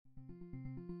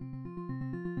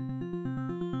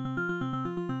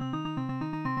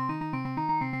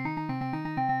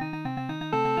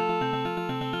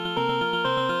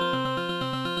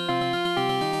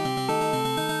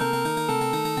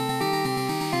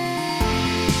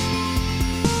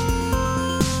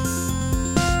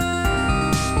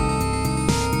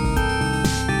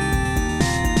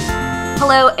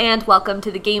Hello and welcome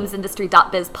to the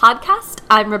GamesIndustry.biz Podcast.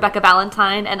 I'm Rebecca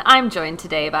Ballantyne and I'm joined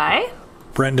today by...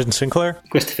 Brendan Sinclair,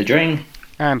 Christopher Dring,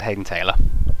 and Hayden Taylor.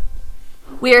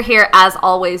 We are here, as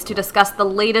always, to discuss the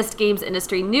latest games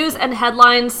industry news and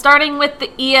headlines, starting with the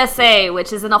ESA,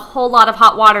 which is in a whole lot of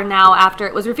hot water now after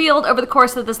it was revealed over the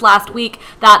course of this last week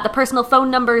that the personal phone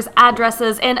numbers,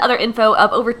 addresses, and other info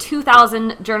of over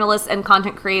 2,000 journalists and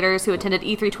content creators who attended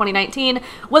E3 2019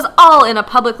 was all in a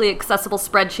publicly accessible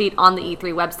spreadsheet on the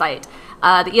E3 website.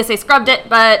 The ESA scrubbed it,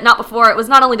 but not before it was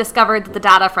not only discovered that the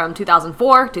data from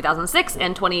 2004, 2006,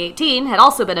 and 2018 had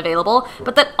also been available,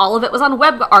 but that all of it was on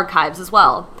web archives as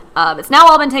well. It's now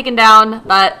all been taken down,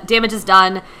 but damage is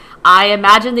done. I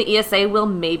imagine the ESA will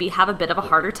maybe have a bit of a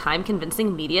harder time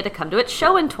convincing media to come to its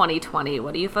show in 2020.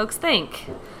 What do you folks think?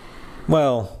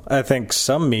 Well, I think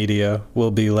some media will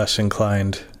be less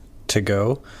inclined to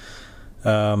go.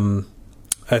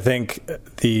 I think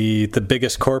the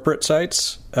biggest corporate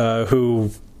sites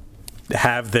who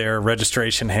have their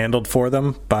registration handled for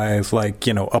them by, like,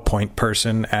 you know, a point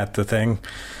person at the thing,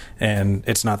 and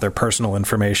it's not their personal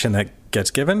information that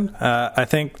gets given, I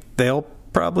think they'll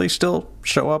probably still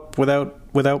show up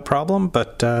without problem.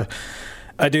 But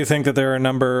I do think that there are a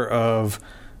number of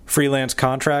freelance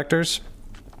contractors,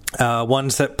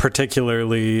 ones that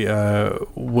particularly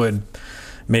would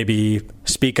maybe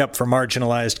speak up for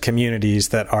marginalized communities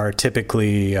that are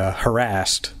typically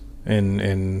harassed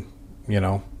in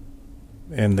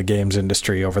the games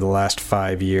industry over the last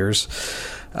 5 years.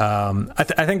 I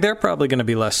think they're probably going to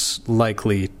be less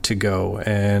likely to go,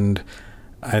 and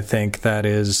I think that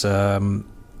is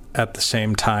at the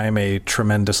same time a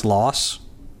tremendous loss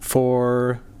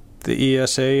for the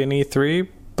ESA and E3,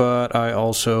 but I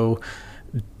also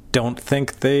don't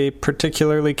think they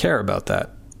particularly care about that.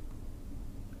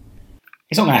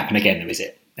 It's not going to happen again, though, is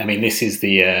it? I mean, this is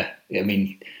the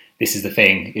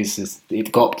thing.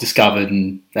 It got discovered,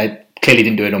 and they clearly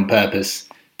didn't do it on purpose.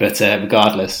 But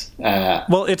regardless,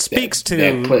 well, it speaks to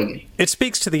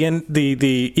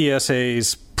the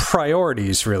ESA's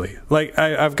priorities, really. Like,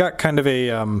 I've got kind of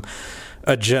a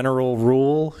general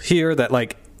rule here that,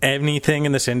 like, anything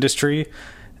in this industry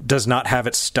does not have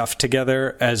its stuff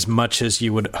together as much as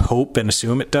you would hope and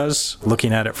assume it does,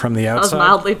 looking at it from the outside. That was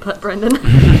mildly put,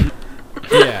 Brendan.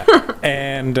 Yeah,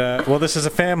 and well, this is a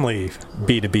family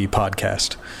B2B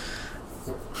podcast,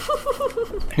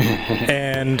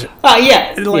 and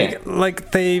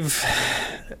like they've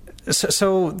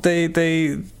so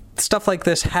they stuff like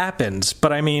this happens,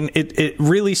 but I mean, it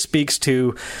really speaks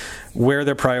to where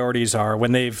their priorities are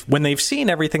when they've seen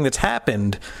everything that's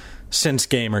happened since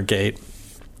Gamergate.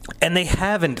 And they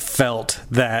haven't felt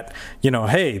that, you know,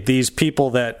 hey, these people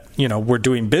that, you know, we're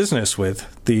doing business with,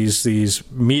 these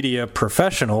media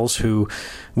professionals who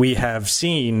we have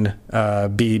seen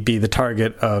be the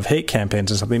target of hate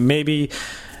campaigns and something, maybe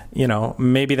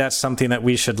that's something that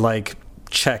we should, like,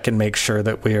 check and make sure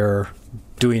that we're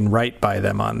doing right by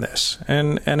them on this.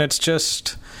 And it's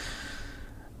just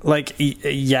like,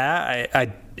 yeah,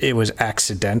 it was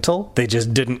accidental. They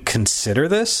just didn't consider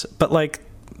this, but, like,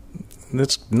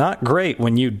 it's not great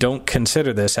when you don't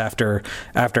consider this after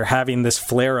having this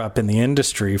flare up in the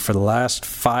industry for the last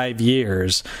 5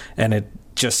 years, and it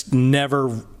just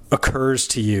never occurs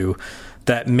to you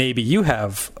that maybe you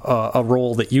have a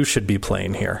role that you should be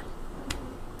playing here.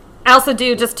 I also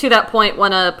do, just to that point,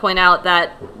 want to point out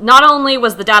that not only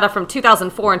was the data from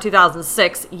 2004 and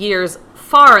 2006 years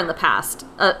far in the past,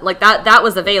 like that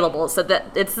was available, so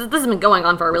that this has been going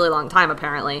on for a really long time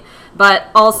apparently, but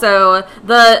also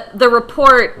the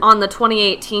report on the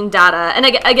 2018 data, and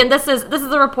again this is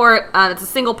the report, it's a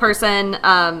single person,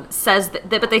 says that,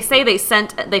 but they say they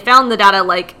found the data,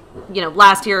 like, you know,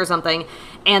 last year or something,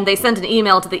 and they sent an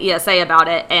email to the ESA about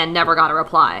it and never got a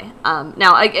reply.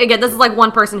 Now, again, this is like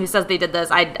one person who says they did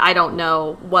this. I don't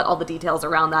know what all the details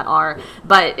around that are,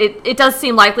 but it does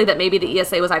seem likely that maybe the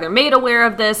ESA was either made aware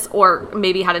of this or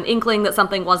maybe had an inkling that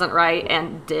something wasn't right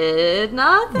and did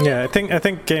nothing. Yeah, I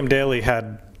think Game Daily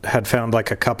had found, like,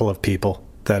 a couple of people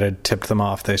that had tipped them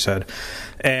off, they said.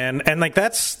 And like,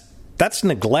 that's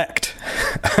neglect.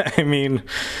 I mean,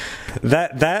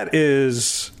 that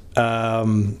is...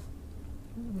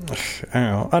 I don't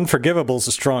know, unforgivable is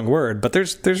a strong word, but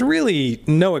there's really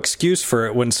no excuse for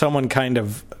it when someone kind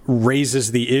of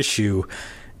raises the issue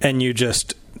and you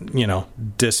just, you know,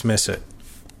 dismiss it.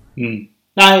 No,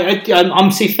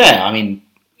 I'm see fair. I mean,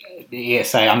 the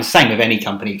ESA, I'm the same with any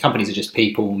company. Companies are just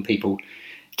people, and people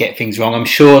get things wrong. I'm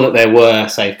sure that there were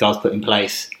safeguards put in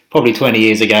place probably 20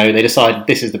 years ago. They decided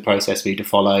this is the process we need to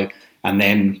follow. And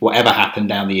then whatever happened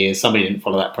down the years, somebody didn't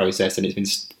follow that process, and it's been,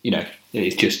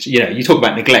 it's just, you talk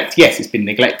about neglect. Yes, it's been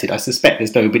neglected. I suspect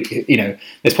there's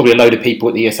there's probably a load of people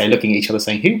at the ESA looking at each other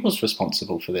saying, who was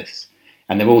responsible for this?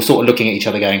 And they're all sort of looking at each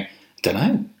other going, I don't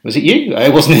know, was it you?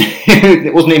 It wasn't.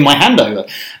 It wasn't in my handover.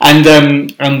 And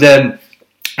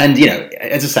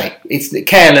as I say, it's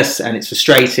careless and it's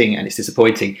frustrating and it's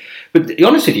disappointing. But to be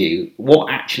honest with you, what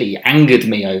actually angered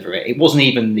me over it wasn't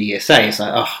even the ESA. It's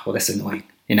like, oh, well, that's annoying.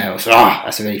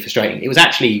 That's really frustrating. It was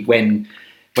actually when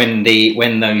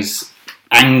those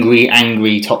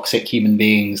angry, toxic human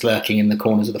beings lurking in the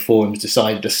corners of the forums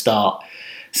decided to start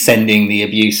sending the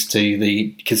abuse to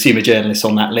the consumer journalists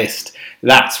on that list.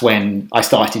 That's when I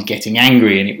started getting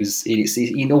angry, and it's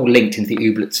all linked into the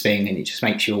Ooblets thing, and it just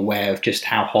makes you aware of just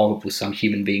how horrible some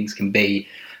human beings can be.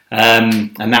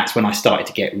 And that's when I started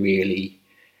to get really,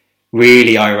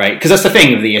 really irate, because that's the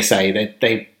thing with the ESA.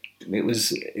 It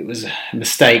was a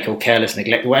mistake or careless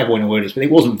neglect, whatever one word is, but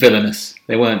it wasn't villainous.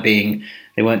 They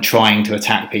weren't trying to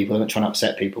attack people. They weren't trying to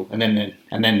upset people. And then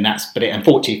but it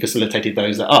unfortunately facilitated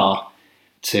those that are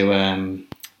to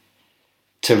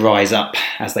rise up,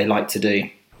 as they like to do.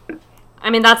 I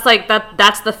mean, that's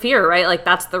the fear, right? Like,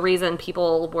 that's the reason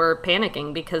people were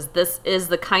panicking, because this is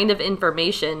the kind of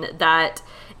information that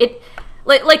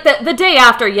the day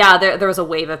after, there was a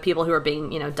wave of people who were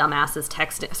being, dumbasses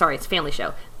texting. Sorry, it's Family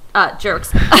Show.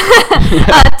 Jerks.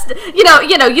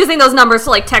 Using those numbers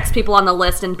to text people on the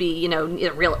list and be,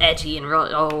 real edgy and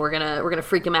real, we're gonna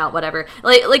freak them out, whatever.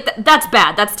 That's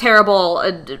bad. That's terrible.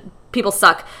 People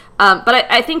suck. But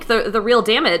I think the real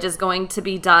damage is going to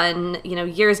be done,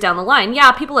 years down the line.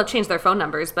 Yeah, people have changed their phone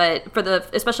numbers, but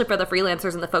especially for the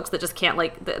freelancers and the folks that just can't,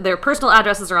 their personal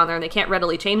addresses are on there and they can't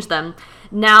readily change them.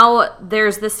 Now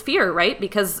there's this fear, right?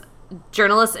 Because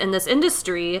journalists in this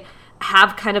industry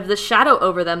have kind of this shadow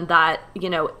over them that,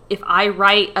 if I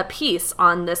write a piece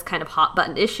on this kind of hot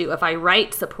button issue, if I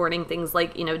write supporting things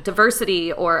like,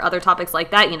 diversity or other topics like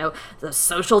that, the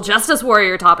social justice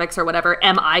warrior topics or whatever,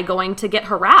 am I going to get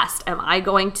harassed? Am I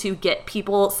going to get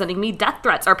people sending me death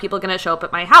threats? Are people going to show up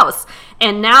at my house?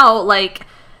 And now,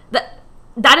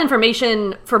 that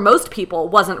information for most people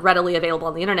wasn't readily available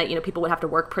on the internet. People would have to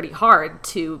work pretty hard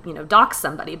to, dox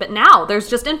somebody. But now there's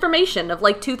just information of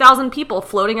 2,000 people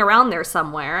floating around there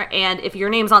somewhere. And if your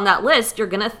name's on that list, you're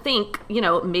going to think,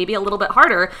 maybe a little bit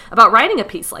harder about writing a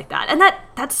piece like that. And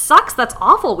that sucks. That's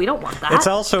awful. We don't want that. It's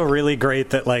also really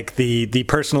great that the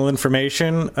personal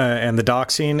information and the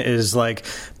doxing is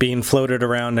being floated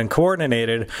around and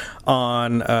coordinated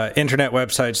on internet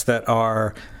websites that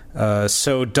are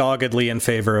so doggedly in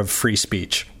favor of free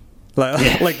speech. The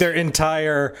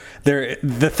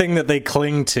thing that they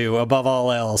cling to above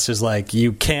all else is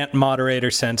you can't moderate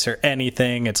or censor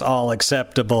anything. It's all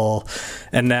acceptable.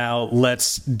 And now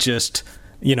let's just,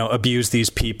 abuse these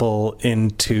people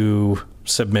into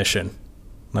submission.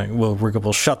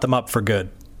 We'll shut them up for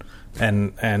good.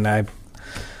 And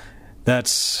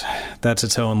that's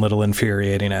its own little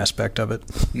infuriating aspect of it.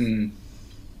 Mm.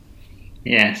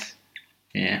 Yes.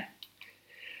 Yeah.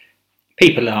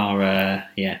 People are,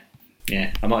 I'm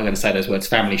not going to say those words,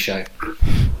 family show.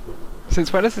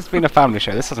 Since when has this been a family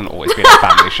show? This hasn't always been a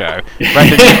family show.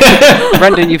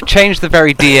 Brendan, you've changed the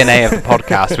very DNA of the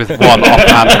podcast with one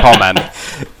offhand comment.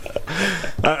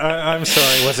 I'm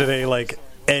sorry, was it a,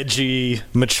 edgy,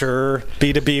 mature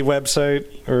B2B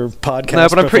website or podcast? No,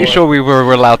 but I'm pretty sure we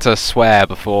were allowed to swear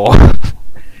before.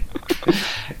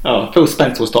 Oh, Phil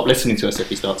Spencer will stop listening to us if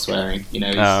he starts swearing. He's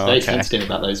very sensitive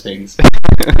about those things.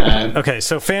 Okay,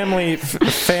 so family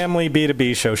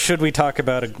B2B show. Should we talk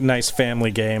about a nice family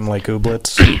game like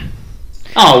Ooblets?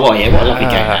 Oh, well, yeah, what a lovely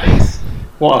game that is.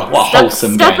 What a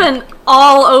wholesome game. Stepping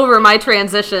all over my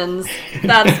transitions.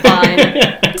 That's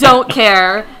fine. Don't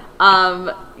care.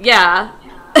 Yeah,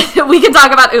 we can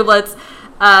talk about Ooblets.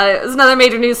 It was another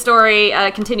major news story,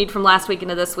 continued from last week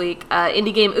into this week.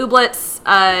 Indie game Ooblets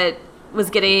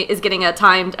is getting a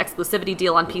timed exclusivity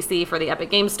deal on PC for the Epic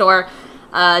Games Store.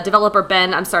 Developer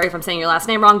Ben, I'm sorry if I'm saying your last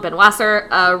name wrong, Ben Wasser,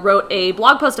 wrote a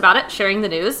blog post about it, sharing the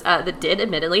news that did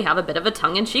admittedly have a bit of a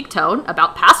tongue-in-cheek tone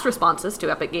about past responses to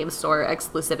Epic Games Store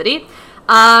exclusivity,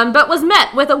 but was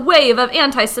met with a wave of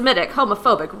anti-Semitic,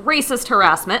 homophobic, racist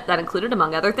harassment that included,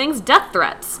 among other things, death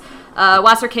threats.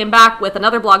 Wasser came back with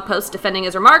another blog post defending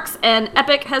his remarks, and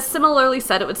Epic has similarly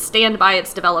said it would stand by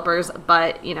its developers,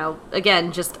 but,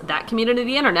 again, just that community of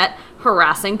the internet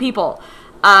harassing people.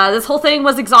 This whole thing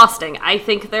was exhausting. I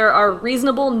think there are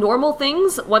reasonable, normal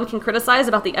things one can criticize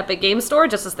about the Epic Games Store,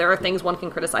 just as there are things one can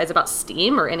criticize about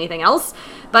Steam or anything else.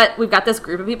 But we've got this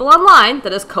group of people online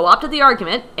that has co-opted the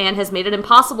argument and has made it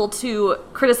impossible to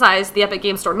criticize the Epic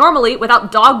Games Store normally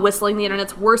without dog whistling the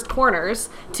internet's worst corners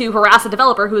to harass a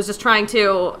developer who is just trying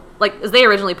to, like, as they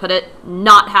originally put it,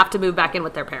 not have to move back in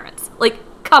with their parents. Like,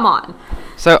 come on.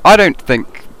 So I don't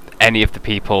think any of the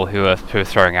people who are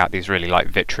throwing out these really like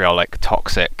vitriolic,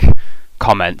 toxic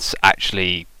comments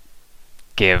actually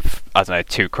give, I don't know,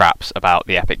 two craps about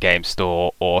the Epic Games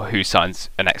Store or who signs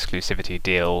an exclusivity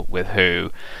deal with who.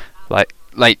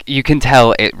 Like you can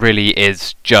tell it really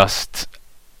is just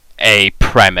a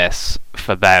premise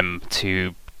for them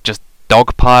to just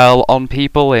dogpile on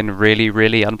people in really,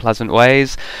 really unpleasant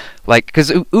ways. Like, because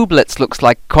Ooblets looks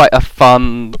like quite a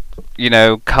fun, you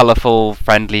know, colourful,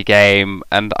 friendly game,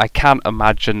 and I can't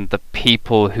imagine the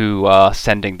people who are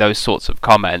sending those sorts of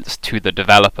comments to the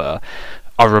developer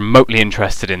are remotely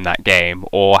interested in that game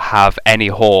or have any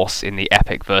horse in the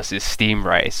Epic versus Steam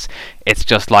race. It's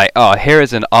just like, oh, here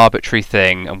is an arbitrary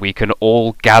thing, and we can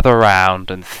all gather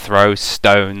around and throw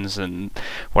stones and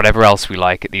whatever else we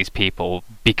like at these people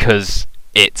because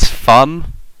it's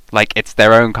fun. Like, it's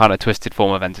their own kind of twisted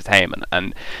form of entertainment,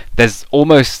 and there's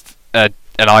almost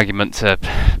an argument to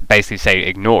basically say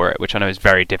ignore it, which I know is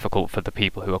very difficult for the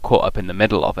people who are caught up in the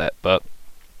middle of it, but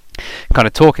kind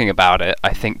of talking about it,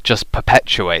 I think, just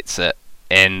perpetuates it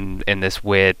in this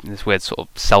weird sort of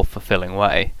self-fulfilling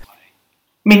way.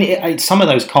 I mean, some of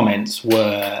those comments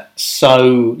were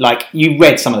so, like, you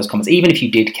read some of those comments, even if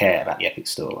you did care about the Epic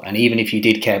Store, and even if you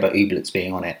did care about Ooblets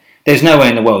being on it, there's no way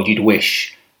in the world you'd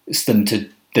wish them to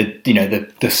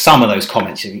the sum of those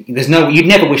comments. You'd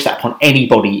never wish that upon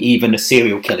anybody, even a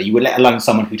serial killer. You would let alone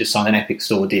someone who just signed an Epic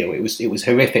Store deal. It was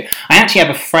horrific. I actually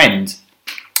have a friend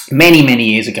many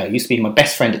years ago. Used to be my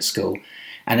best friend at school,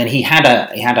 and then I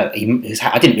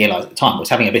didn't realise at the time, but was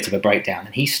having a bit of a breakdown,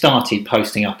 and he started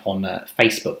posting up on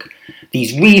Facebook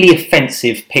these really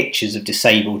offensive pictures of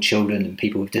disabled children and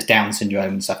people with Down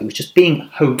syndrome and stuff. It was just being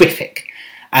horrific.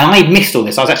 And I missed all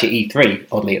this. I was actually at E3,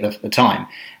 oddly, at the time.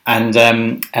 And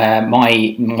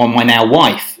my now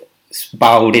wife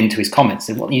barreled into his comments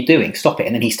and said, "What are you doing? Stop it."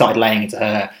 And then he started laying into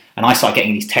her. And I started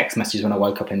getting these text messages when I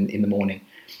woke up in the morning.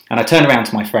 And I turned around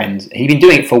to my friend. He'd been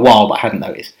doing it for a while, but I hadn't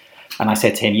noticed. And I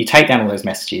said to him, "You take down all those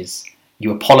messages.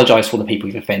 You apologise for the people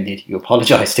you've offended. You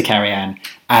apologise to Carrie Ann.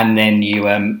 And then you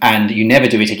never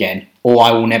do it again, or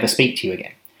I will never speak to you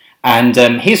again." And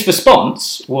his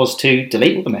response was to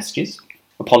delete all the messages,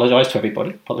 apologise to everybody,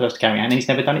 apologise to Carrie Ann, and he's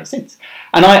never done it since.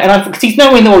 And I because he's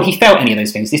nowhere in the world he felt any of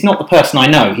those things. He's not the person I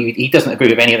know. He doesn't agree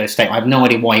with any of those statements. I have no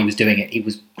idea why he was doing it. He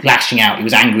was lashing out. He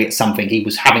was angry at something. He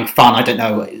was having fun. I don't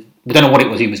know what it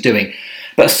was he was doing.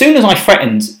 But as soon as I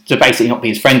threatened to basically not be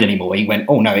his friend anymore, he went,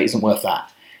 "Oh no, it isn't worth that."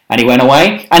 And he went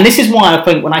away. And this is why I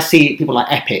think when I see people like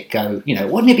Epic go, you know,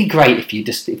 wouldn't it be great if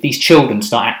these children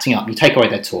start acting up, you take away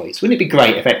their toys? Wouldn't it be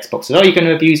great if Xbox says, "Oh, you're going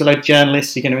to abuse a load of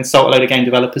journalists, you're going to insult a load of game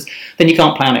developers, then you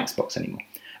can't play on Xbox anymore."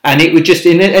 And it would just,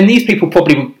 and these people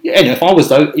probably would, you know, if I was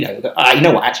though, you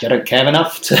know what, actually I don't care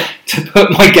enough to put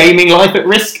my gaming life at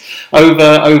risk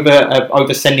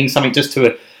over sending something just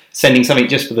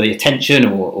for the attention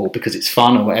or because it's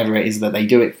fun or whatever it is that they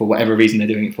do it for, whatever reason they're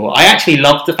doing it for. I actually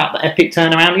love the fact that Epic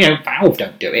turn around. You know, Valve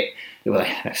don't do it. Well,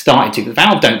 they started to, but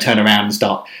Valve don't turn around and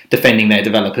start defending their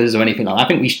developers or anything like that.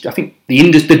 I think the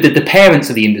industry, the parents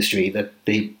of the industry,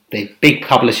 the big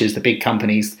publishers, the big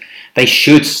companies, they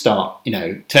should start, you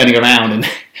know, turning around and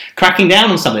cracking down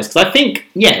on some of this. Because I think,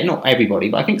 yeah, not everybody,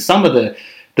 but I think some of the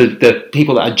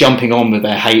people that are jumping on with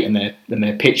their hate and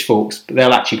their pitchforks,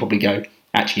 they'll actually probably go,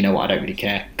 "Actually, you know what? I don't really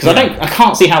care," because I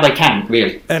can't see how they can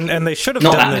really. And they should have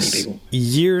done this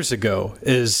years ago.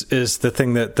 Is the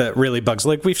thing that really bugs.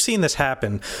 Like, we've seen this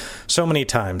happen so many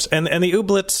times. And the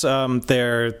Ooblets,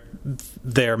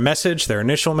 their message, their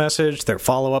initial message, their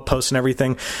follow up posts, and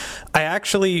everything. I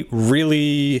actually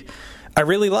really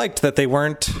liked that they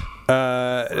weren't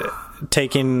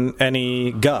taking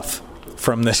any guff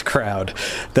from this crowd,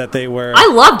 that they were. I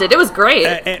loved it. It was great.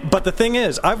 But the thing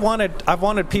is, I've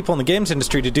wanted people in the games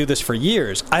industry to do this for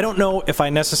years. I don't know if I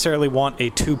necessarily want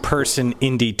a 2-person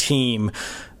indie team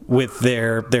with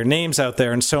their names out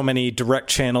there and so many direct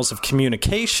channels of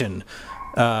communication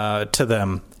to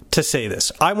them to say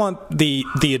this. I want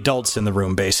the adults in the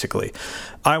room, basically.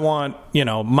 I want, you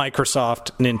know,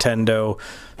 Microsoft, Nintendo,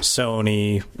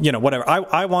 Sony, you know, whatever.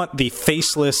 I want the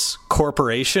faceless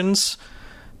corporations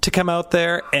to come out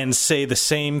there and say the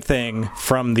same thing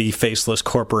from the faceless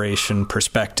corporation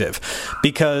perspective.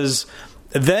 Because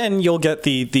then you'll get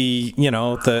the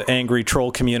angry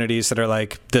troll communities that are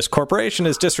like, this corporation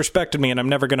has disrespected me and I'm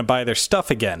never going to buy their stuff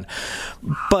again.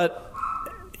 But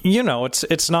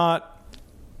it's not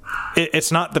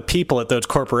the people at those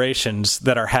corporations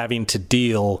that are having to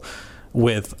deal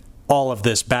with all of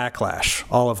this backlash,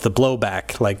 all of the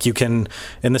blowback. Like, you can,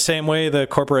 in the same way the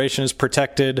corporation is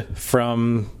protected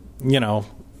from,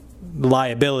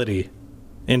 liability,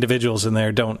 individuals in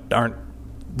there aren't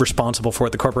responsible for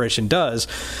what the corporation does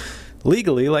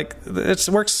legally. Like, it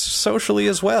works socially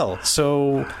as well.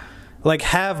 So, like,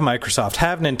 have Microsoft,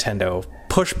 have Nintendo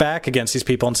push back against these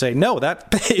people and say, no,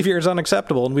 that behavior is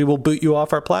unacceptable and we will boot you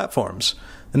off our platforms.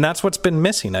 And that's what's been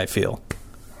missing, I feel.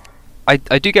 I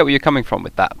do get where you're coming from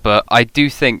with that, but I do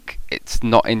think it's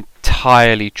not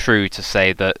entirely true to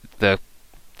say that the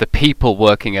people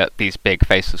working at these big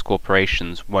faceless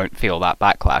corporations won't feel that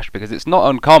backlash, because it's not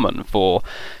uncommon for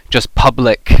just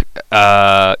public,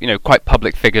 quite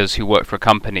public figures who work for a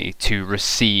company to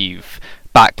receive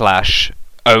backlash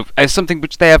as something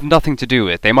which they have nothing to do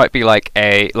with. They might be like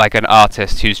an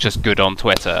artist who's just good on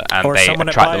Twitter and or they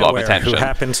attract a lot of attention. Who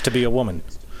happens to be a woman.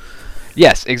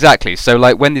 Yes, exactly. So,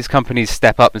 like, when these companies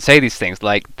step up and say these things,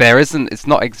 like,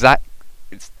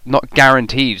 it's not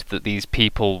guaranteed that these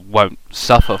people won't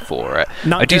suffer for it.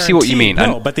 Not I do see what you mean.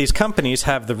 No, but these companies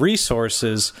have the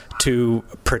resources to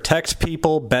protect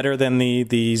people better than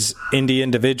these indie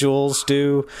individuals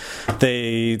do.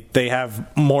 They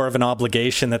have more of an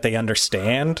obligation that they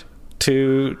understand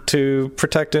to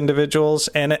protect individuals.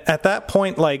 And at that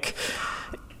point, like,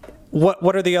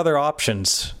 what are the other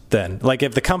options then? Like,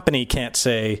 if the company can't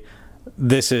say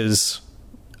this is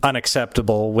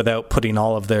unacceptable without putting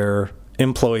all of their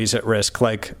employees at risk,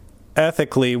 like,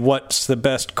 ethically, what's the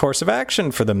best course of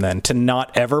action for them then? To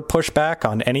not ever push back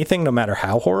on anything, no matter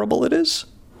how horrible it is?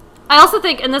 I also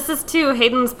think, and this is to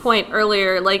Hayden's point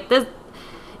earlier, like, this,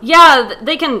 yeah,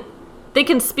 they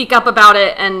can speak up about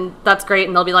it, and that's great,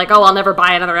 and they'll be like, oh, I'll never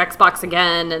buy another Xbox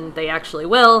again, and they actually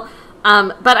will.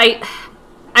 But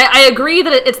I agree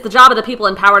that it's the job of the people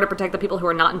in power to protect the people who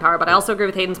are not in power, but I also agree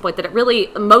with Hayden's point that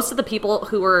most of the people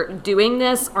who are doing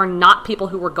this are not people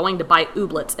who were going to buy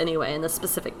ooblets anyway in this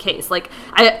specific case. Like,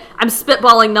 I'm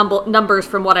spitballing numbers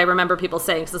from what I remember people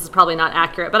saying, because this is probably not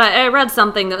accurate, but I read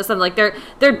something that was something like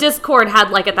their Discord had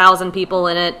like 1,000 people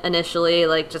in it initially,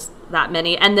 like just that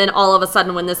many, and then all of a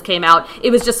sudden when this came out,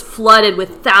 it was just flooded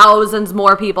with thousands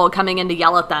more people coming in to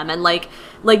yell at them, and like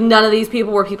none of these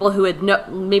people were people who had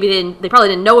they probably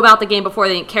didn't know about the game before,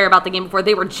 they didn't care about the game before,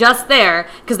 they were just there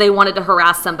because they wanted to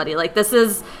harass somebody. Like, this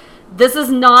is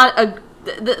not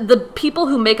the people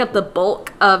who make up the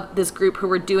bulk of this group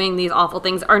who are doing these awful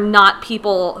things are not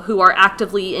people who are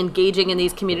actively engaging in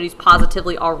these communities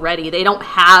positively already. They don't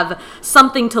have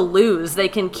something to lose. They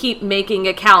can keep making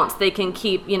accounts. They can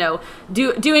keep,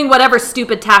 doing whatever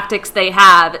stupid tactics they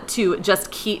have to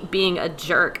just keep being a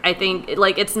jerk. I think,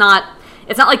 like, it's not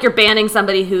like you're banning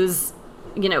somebody who's,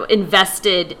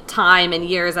 invested time and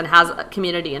years and has a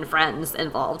community and friends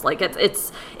involved. Like, it's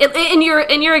in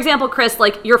your example, Chris,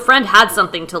 like, your friend had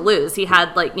something to lose. He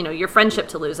had, like, your friendship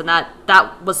to lose, and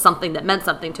that was something that meant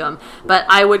something to him. But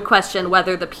I would question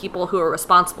whether the people who are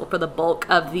responsible for the bulk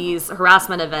of these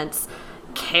harassment events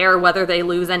care whether they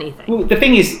lose anything. Well, the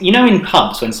thing is, in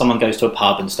pubs, when someone goes to a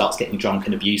pub and starts getting drunk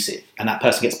and abusive, and that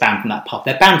person gets banned from that pub,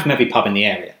 they're banned from every pub in the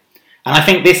area. And I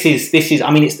think this is. I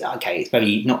mean, it's okay.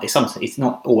 It's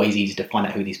not always easy to find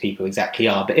out who these people exactly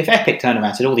are. But if Epic turned around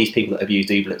and said all these people that have used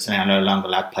ooblets are now no longer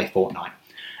allowed to play Fortnite,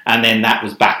 and then that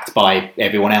was backed by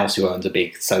everyone else who owns a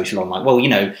big social online,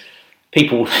 well,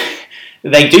 people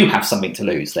they do have something to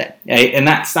lose there, and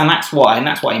that's what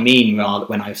I mean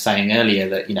when I was saying earlier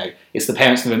that it's the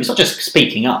parents in the room. It's not just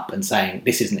speaking up and saying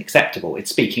this isn't acceptable.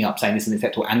 It's speaking up, saying this isn't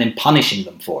acceptable, and then punishing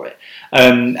them for it,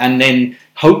 and then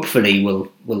hopefully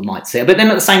we'll might say it. But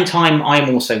then at the same time,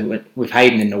 I'm also with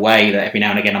Hayden in a way that every now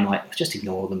and again I'm like, just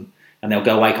ignore them and they'll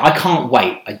go away. I can't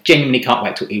wait. I genuinely can't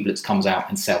wait till Ooblets comes out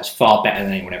and sells far better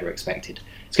than anyone ever expected.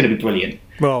 It's going to be brilliant.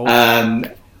 Well,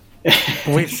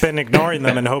 we've been ignoring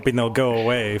them and hoping they'll go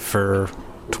away for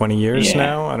 20 years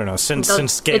now. I don't know, since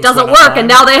games it doesn't work online. And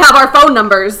now they have our phone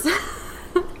numbers.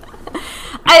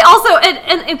 I also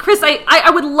and Chris,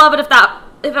 I would love it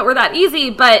if it were that easy,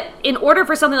 but in order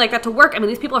for something like that to work, I mean,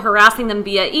 these people are harassing them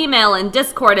via email and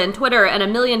Discord and Twitter and a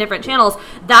million different channels.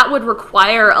 That would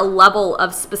require a level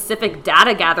of specific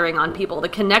data gathering on people to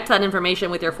connect that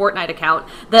information with your Fortnite account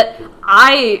that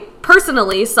I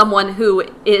personally, someone who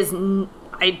is,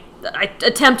 I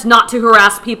attempt not to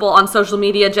harass people on social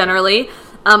media generally,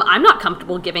 I'm not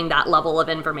comfortable giving that level of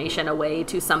information away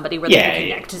to somebody where they can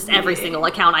connect just every single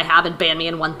account I have and ban me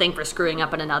in one thing for screwing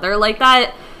up in another like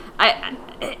that.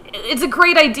 it's a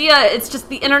great idea. It's just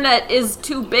the internet is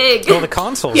too big. Well, the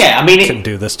consoles can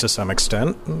do this to some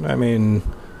extent. I mean,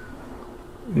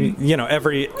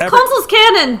 every consoles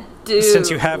can and do. Since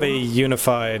you have a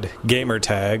unified gamer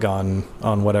tag on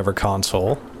whatever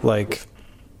console, like,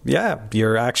 yeah,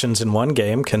 your actions in one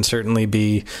game can certainly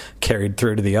be carried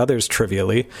through to the others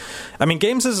trivially. I mean,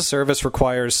 games as a service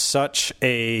requires such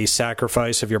a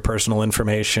sacrifice of your personal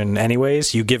information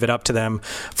anyways. You give it up to them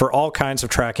for all kinds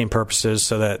of tracking purposes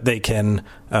so that they can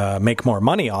make more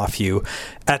money off you.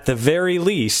 At the very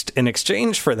least, in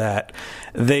exchange for that,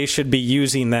 they should be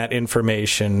using that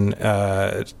information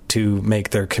to make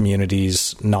their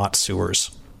communities not sewers.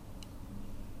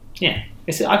 Yeah.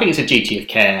 I think it's a duty of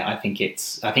care. I think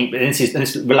this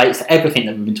relates to everything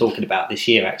that we've been talking about this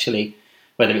year, actually,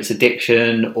 whether it's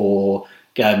addiction or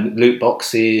loot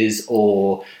boxes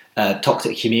or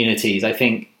toxic communities. I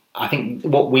think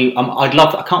what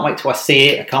I can't wait till I see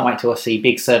it. I can't wait till I see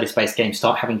big service-based games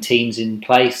start having teams in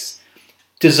place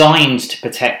designed to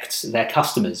protect their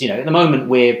customers. At the moment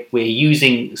we're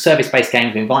using service-based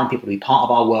games, we're inviting people to be part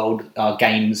of our world, our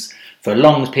games for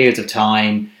long periods of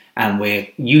time. And we're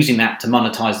using that to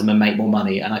monetize them and make more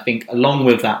money. And I think along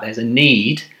with that, there's a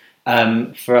need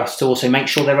for us to also make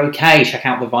sure they're okay, check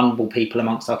out the vulnerable people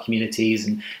amongst our communities.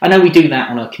 And I know we do that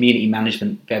on a community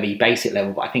management, very basic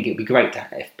level, but I think it'd be great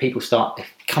if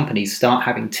companies start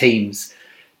having teams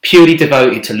purely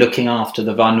devoted to looking after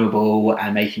the vulnerable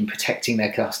and protecting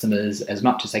their customers as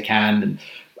much as they can. And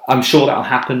I'm sure that'll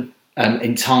happen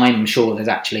in time. I'm sure there's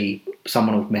actually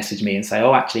someone will message me and say,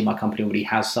 oh, actually my company already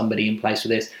has somebody in place for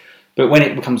this. But when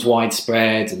it becomes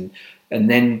widespread and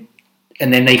then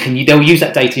they'll use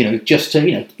that data, just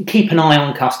to, keep an eye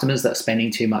on customers that are spending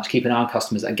too much, keep an eye on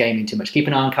customers that are gaming too much, keep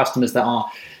an eye on customers that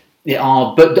are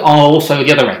also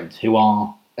the other end, who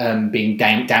are being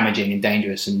damaging and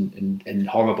dangerous and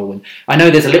horrible. And I know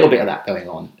there's a little bit of that going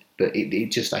on, but I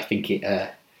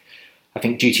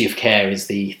think duty of care is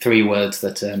the three words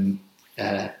that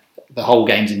the whole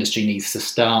games industry needs to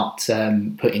start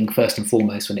putting first and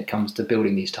foremost when it comes to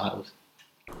building these titles.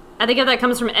 I think if that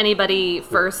comes from anybody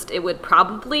first, it would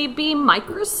probably be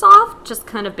Microsoft, just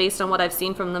kind of based on what I've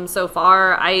seen from them so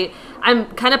far. I'm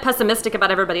kind of pessimistic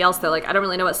about everybody else, though. Like, I don't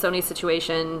really know what Sony's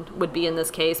situation would be in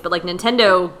this case, but like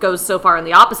Nintendo goes so far in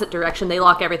the opposite direction. They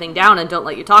lock everything down and don't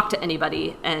let you talk to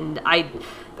anybody, and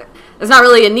there's not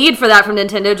really a need for that from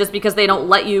Nintendo, just because they don't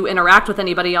let you interact with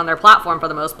anybody on their platform for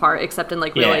the most part, except in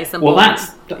like really simple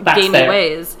gaming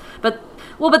ways. But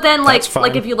then like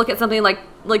if you look at something but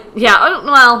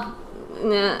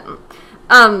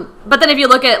then if you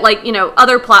look at like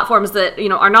other platforms that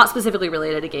are not specifically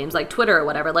related to games, like Twitter or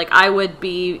whatever, like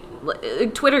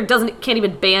Twitter can't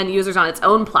even ban users on its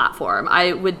own platform.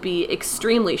 I would be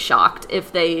extremely shocked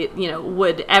if they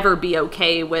would ever be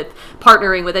okay with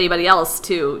partnering with anybody else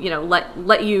to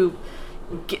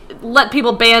let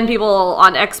people ban people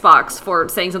on Xbox for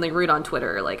saying something rude on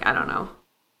Twitter. Like, I don't know.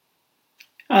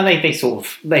 There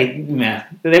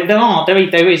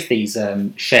is these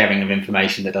sharing of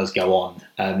information that does go on,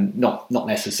 not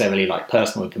necessarily like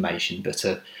personal information, but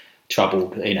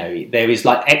troubled. There is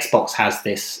like Xbox has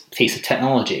this piece of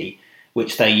technology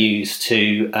which they use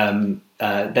to.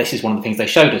 This is one of the things they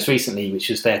showed us recently, which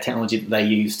was their technology that they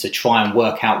use to try and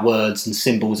work out words and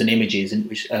symbols and images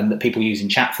that people use in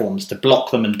chat forums to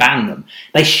block them and ban them.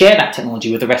 They share that technology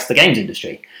with the rest of the games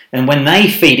industry. And when they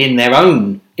feed in their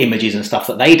own images and stuff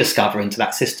that they discover into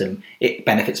that system, it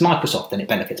benefits Microsoft and it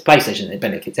benefits PlayStation and it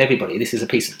benefits everybody. This is a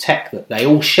piece of tech that they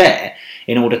all share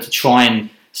in order to try and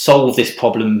solve this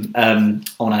problem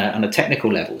on a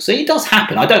technical level. So it does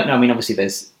happen. I don't know. I mean, obviously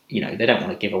there's, they don't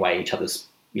want to give away each other's,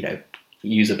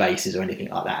 user bases or anything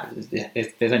like that.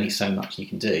 There's only so much you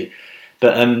can do.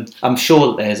 But I'm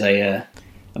sure that there's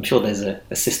a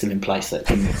system in place that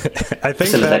can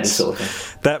facilitate this sort of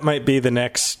thing. That might be the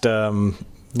next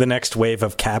wave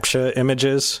of CAPTCHA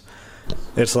images.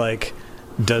 It's like,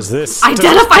 does this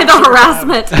identify the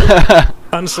harassment?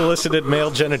 Unsolicited male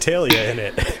genitalia in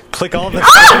it. Click all the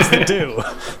things that do.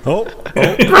 Oh,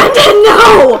 Brendan,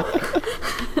 no!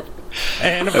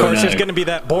 And of course, there's going to be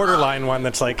that borderline one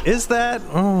that's like, is that?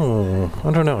 Oh,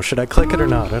 I don't know. Should I click it or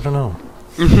not? I don't know.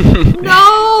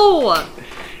 No!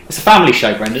 It's a family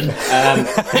show, Brendan.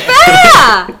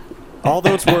 Yeah! All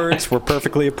those words were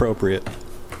perfectly appropriate.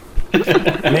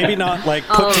 Maybe not like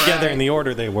put together in the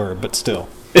order they were, but still.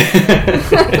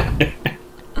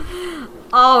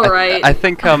 All right. I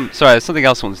think, there's something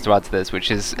else I wanted to add to this, which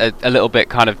is a little bit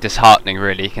kind of disheartening,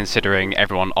 really, considering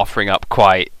everyone offering up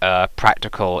quite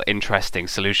practical, interesting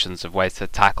solutions of ways to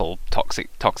tackle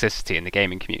toxicity in the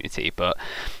gaming community. But,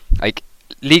 like,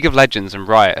 League of Legends and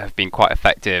Riot have been quite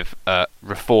effective at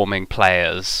reforming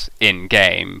players in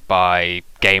game by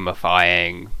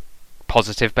gamifying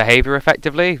positive behavior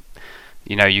effectively.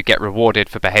 You know, you get rewarded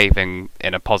for behaving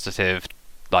in a positive,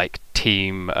 like,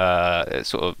 team,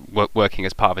 sort of working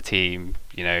as part of a team,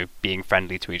 you know, being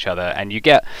friendly to each other, and you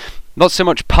get not so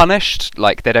much punished,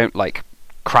 like, they don't, like,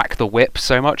 crack the whip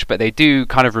so much, but they do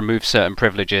kind of remove certain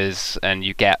privileges, and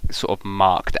you get sort of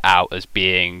marked out as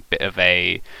being a bit of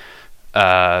a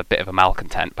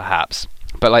malcontent, perhaps.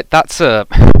 But, like, that's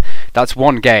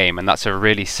one game, and that's a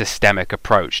really systemic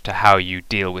approach to how you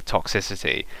deal with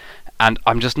toxicity. And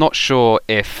I'm just not sure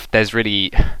if there's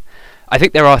really... I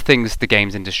think there are things the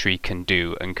games industry can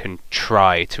do and can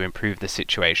try to improve the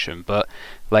situation, but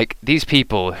like these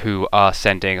people who are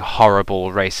sending horrible,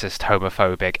 racist,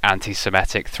 homophobic,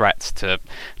 anti-Semitic threats to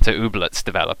Ooblets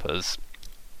developers,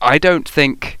 I don't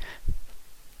think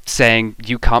saying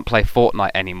you can't play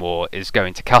Fortnite anymore is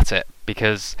going to cut it,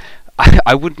 because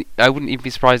I wouldn't even be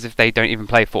surprised if they don't even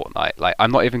play Fortnite. Like,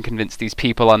 I'm not even convinced these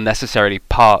people are necessarily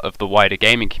part of the wider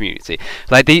gaming community.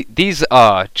 Like, these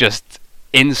are just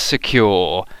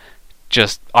insecure,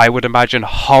 just, I would imagine,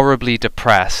 horribly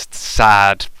depressed,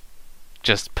 sad,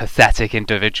 just pathetic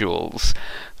individuals.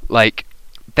 Like,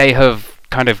 they have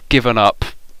kind of given up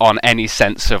on any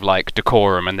sense of, like,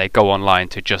 decorum, and they go online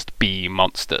to just be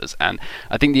monsters. And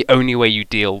I think the only way you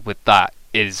deal with that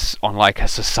is on, like, a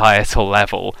societal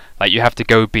level. Like, you have to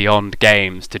go beyond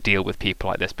games to deal with people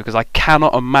like this, because I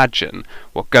cannot imagine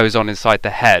what goes on inside the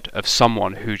head of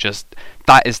someone who just,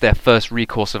 that is their first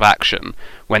recourse of action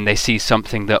when they see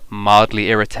something that mildly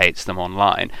irritates them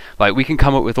online. Like, we can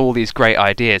come up with all these great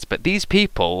ideas, but these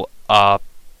people are,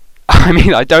 I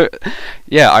mean,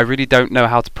 I really don't know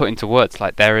how to put into words.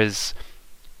 Like, there is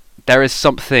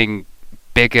something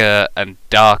bigger and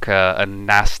darker and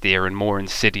nastier and more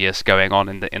insidious going on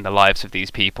in the lives of these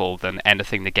people than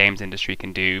anything the games industry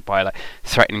can do by, like,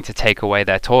 threatening to take away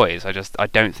their toys. I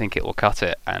don't think it will cut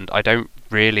it, and I don't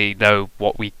really know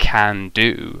what we can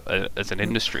do as an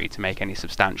industry to make any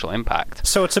substantial impact.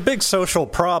 So it's a big social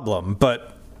problem,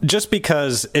 but just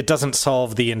because it doesn't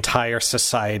solve the entire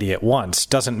society at once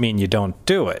doesn't mean you don't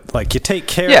do it. Like, you take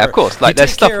care. Yeah, of course. Like,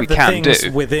 there's stuff we can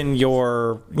do within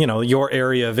your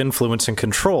area of influence and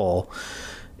control,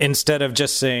 instead of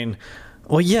just saying,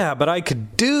 well, yeah, but I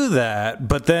could do that,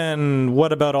 but then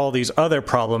what about all these other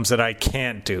problems that I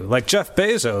can't do? Like, Jeff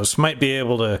Bezos might be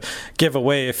able to give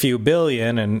away a few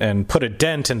billion and put a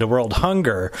dent into world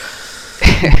hunger,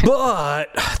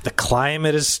 but the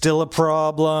climate is still a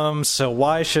problem, so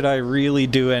why should I really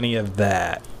do any of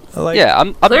that? Like, yeah,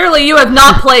 clearly you have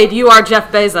not played. You are Jeff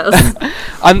Bezos.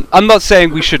 I'm not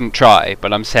saying we shouldn't try,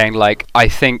 but I'm saying, like, I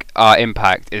think our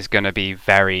impact is going to be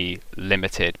very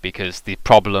limited, because the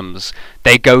problems,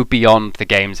 they go beyond the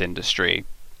games industry.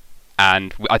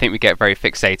 And I think we get very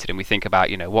fixated, and we think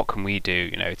about, what can we do,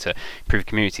 to improve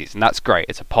communities? And that's great.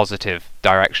 It's a positive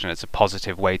direction. It's a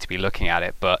positive way to be looking at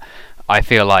it. But I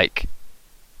feel like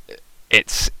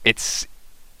it's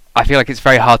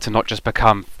very hard to not just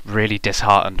become really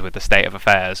disheartened with the state of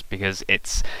affairs, because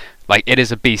it's like, it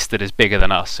is a beast that is bigger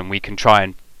than us, and we can try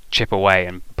and chip away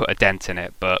and put a dent in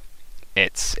it, but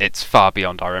it's far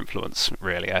beyond our influence,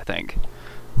 really, I think.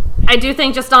 I do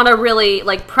think, just on a really,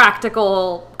 like,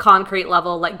 practical, concrete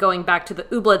level, like, going back to the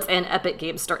Ooblets and Epic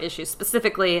Game Store issues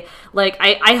specifically, like,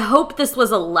 I hope this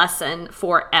was a lesson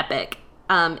for Epic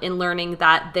in learning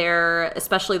that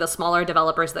especially the smaller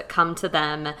developers that come to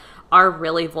them, are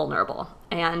really vulnerable.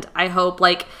 And I hope,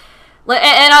 like,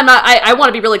 and I want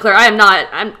to be really clear. I'm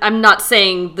not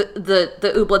saying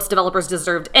the Ooblets developers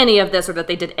deserved any of this or that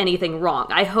they did anything wrong.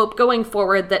 I hope going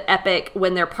forward that Epic,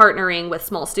 when they're partnering with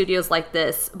small studios like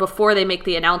this, before they make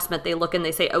the announcement, they look and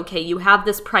they say, okay, you have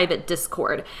this private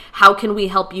Discord. How can we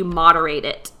help you moderate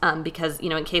it? Because,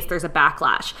 in case there's a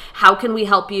backlash, how can we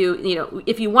help you?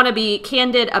 If you want to be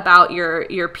candid about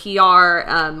your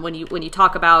PR when you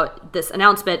talk about this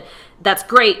announcement, that's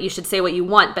great. You should say what you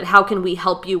want, but how can we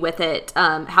help you with it?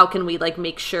 How can we, like,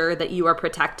 make sure that you are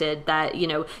protected, that,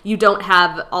 you don't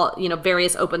have all,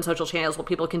 various open social channels where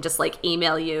people can just, like,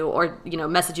 email you or,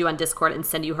 message you on Discord and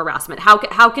send you harassment.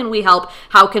 How can we help?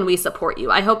 How can we support you?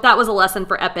 I hope that was a lesson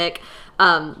for Epic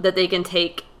that they can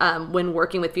take when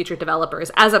working with future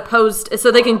developers, as opposed,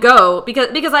 so they can go,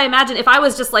 because I imagine if I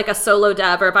was just, like, a solo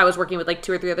dev, or if I was working with, like,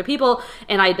 2 or 3 other people,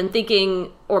 and I'd been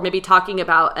thinking or maybe talking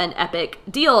about an Epic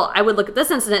deal, I would look at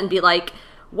this incident and be like,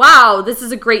 wow, this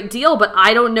is a great deal, but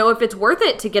I don't know if it's worth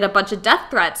it to get a bunch of death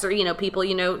threats or, people,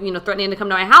 threatening to come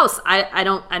to my house. I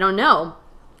don't know.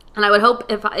 And I would hope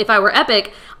if I were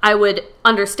Epic, I would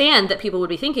understand that people would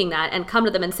be thinking that and come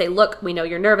to them and say, look, we know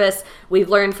you're nervous. We've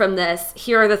learned from this.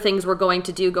 Here are the things we're going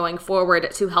to do going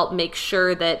forward to help make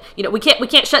sure that, we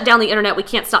can't shut down the internet. We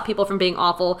can't stop people from being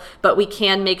awful, but we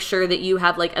can make sure that you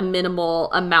have like a minimal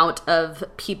amount of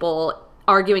people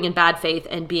arguing in bad faith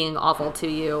and being awful to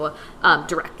you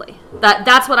directly.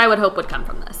 That's what I would hope would come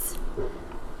from this.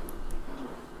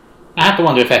 I have to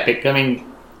wonder if Epic,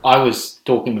 I was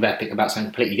talking with Epic about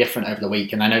something completely different over the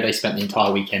week, and I know they spent the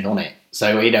entire weekend on it.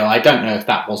 So, I don't know if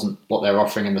that wasn't what they were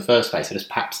offering in the first place, or just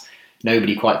perhaps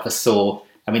nobody quite foresaw.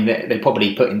 They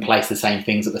probably put in place the same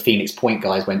things that the Phoenix Point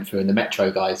guys went through and the Metro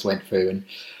guys went through,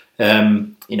 and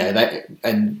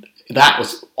that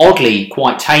was oddly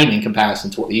quite tame in comparison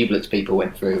to what the Ublitz people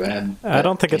went through. I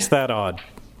don't think it's that odd.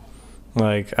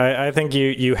 Like, I think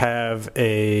you have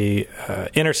a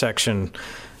intersection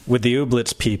with the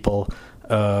Ublitz people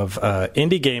of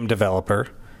indie game developer,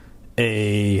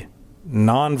 a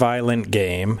non-violent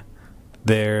game.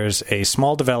 There's a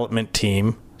small development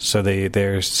team, so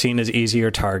they're seen as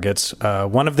easier targets.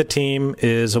 One of the team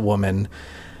is a woman.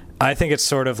 I think it's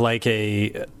sort of like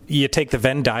you take the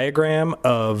Venn diagram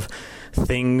of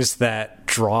things that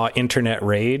draw internet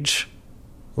rage,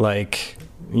 like,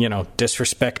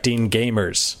 disrespecting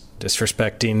gamers,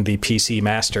 disrespecting the PC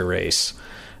master race,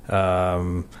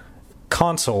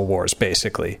 console wars,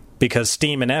 basically, because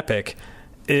Steam and Epic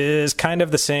is kind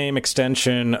of the same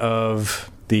extension of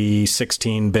the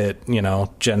 16-bit,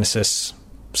 Genesis,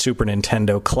 Super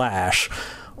Nintendo clash,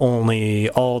 only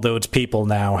all those people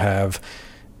now have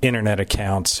internet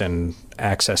accounts and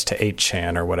access to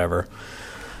 8chan or whatever.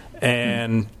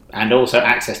 And also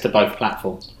access to both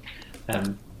platforms.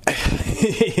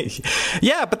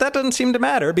 Yeah, but that doesn't seem to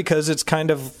matter because it's kind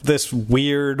of this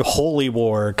weird holy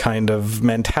war kind of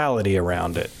mentality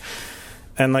around it.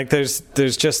 And like there's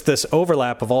just this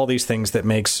overlap of all these things that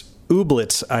makes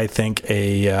Ublitz, I think,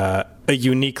 a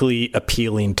uniquely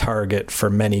appealing target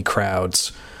for many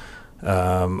crowds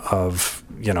of,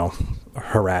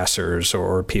 harassers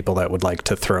or people that would like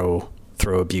to throw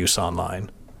abuse online.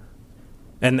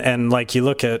 And like you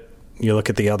look at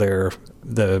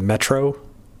the Metro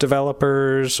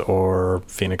developers or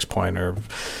Phoenix Point or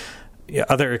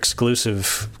other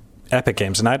exclusive Epic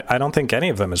games, and I don't think any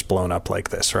of them is blown up like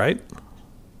this, right?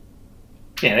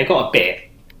 Yeah, they got a bit.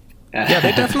 Yeah,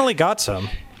 they definitely got some.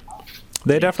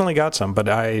 But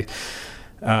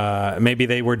maybe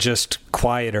they were just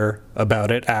quieter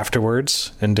about it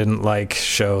afterwards and didn't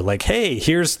show hey,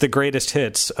 here's the greatest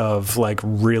hits of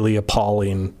really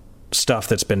appalling stuff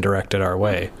that's been directed our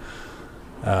way.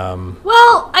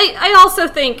 Well, I also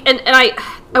think, and I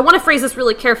want to phrase this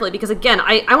really carefully because, again,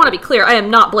 I want to be clear. I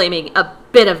am not blaming a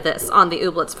bit of this on the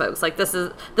Ublitz folks. This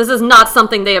is not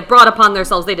something they have brought upon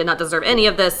themselves. They did not deserve any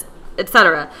of this,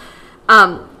 etc.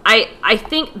 I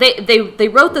think they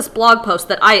wrote this blog post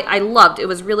that I loved. It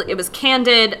was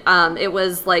candid. It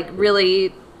was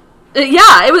really.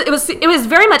 Yeah, it was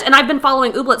very much, and I've been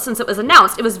following Ublitz since it was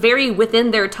announced. It was very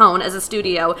within their tone as a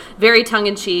studio, very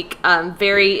tongue-in-cheek,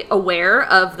 very aware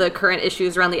of the current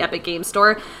issues around the Epic Game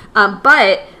Store.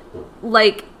 But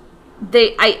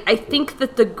I think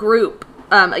that the group,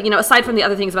 aside from the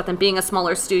other things about them being a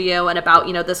smaller studio and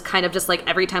about, this kind of just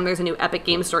every time there's a new Epic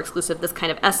Game Store exclusive, this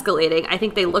kind of escalating, I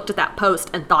think they looked at that post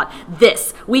and thought, there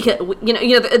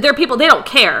are people, they don't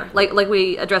care. Like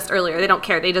we addressed earlier, they don't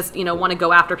care. They just, want to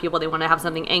go after people. They want to have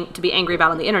something to be angry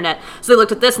about on the internet. So they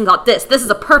looked at this and thought, this is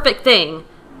a perfect thing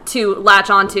to latch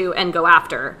onto and go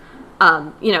after.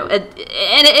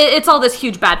 It's all this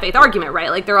huge bad faith argument,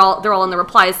 right? They're all in the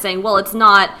replies saying, well, it's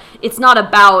not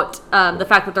about the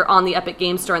fact that they're on the Epic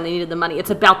Game Store and they needed the money. It's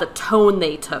about the tone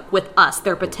they took with us,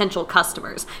 their potential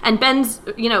customers. And Ben's,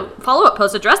 follow-up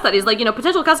post addressed that. He's like,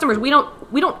 potential customers, we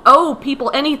don't owe people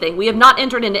anything. We have not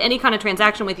entered into any kind of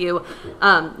transaction with you.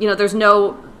 There's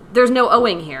no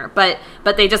owing here, but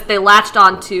they latched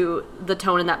on to the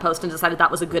tone in that post and decided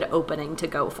that was a good opening to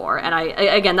go for. And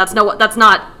that's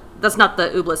not the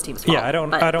Ublitz team's fault. Yeah,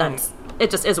 it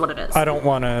just is what it is. I don't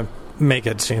want to make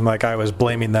it seem like I was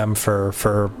blaming them for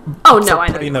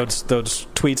putting those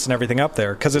tweets and everything up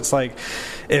there, because it's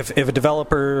if a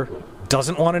developer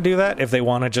doesn't want to do that, if they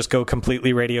want to just go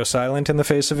completely radio silent in the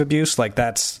face of abuse,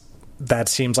 that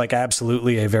seems like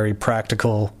absolutely a very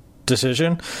practical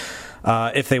decision.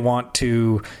 If they want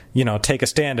to, take a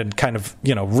stand and kind of,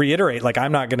 reiterate,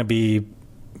 I'm not going to be,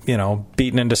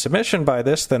 beaten into submission by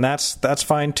this, then that's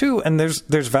fine too. And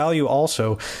there's value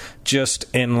also just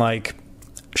in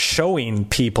showing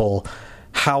people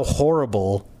how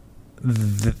horrible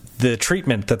the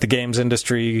treatment that the games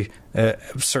industry,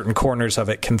 certain corners of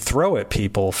it, can throw at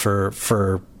people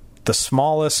for the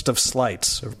smallest of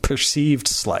slights, or perceived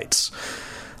slights.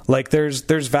 Like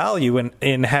there's value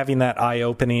in having that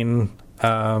eye-opening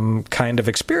kind of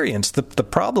experience. The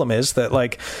problem is that,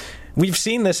 like, we've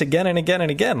seen this again and again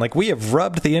and again. Like, we have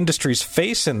rubbed the industry's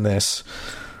face in this.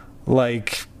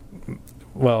 Like,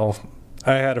 well,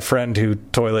 I had a friend who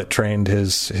toilet trained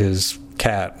his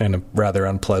cat in a rather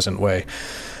unpleasant way.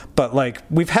 But, like,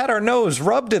 we've had our nose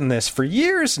rubbed in this for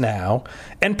years now,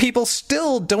 and people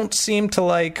still don't seem to,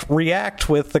 like, react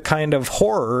with the kind of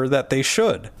horror that they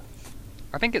should.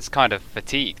 I think it's kind of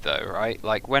fatigue, though, right?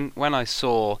 Like, when I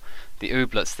saw the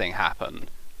Ooblets thing happen,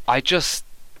 I just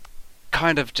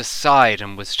kind of just sighed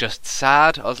and was just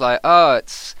sad. I was like,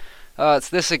 it's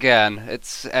this again.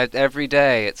 It's every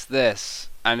day, it's this.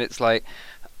 And it's like,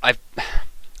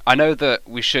 I know that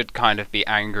we should kind of be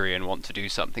angry and want to do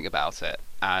something about it,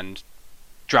 and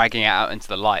dragging it out into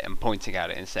the light and pointing at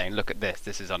it and saying, look at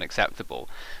this is unacceptable.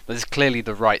 This is clearly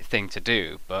the right thing to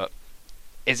do, but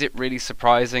is it really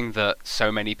surprising that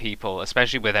so many people,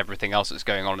 especially with everything else that's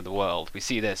going on in the world, we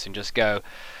see this and just go,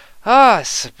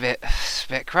 it's a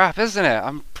bit crap, isn't it?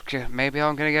 Maybe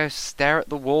I'm going to go stare at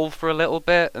the wall for a little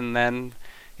bit, and then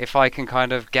if I can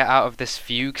kind of get out of this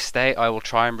fugue state, I will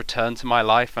try and return to my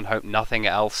life and hope nothing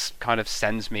else kind of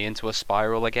sends me into a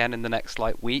spiral again in the next,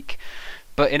 like, week.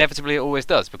 But inevitably it always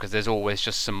does, because there's always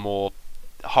just some more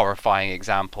horrifying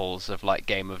examples of, like,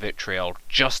 game of vitriol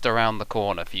just around the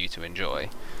corner for you to enjoy.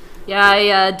 Yeah,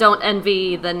 I don't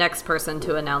envy the next person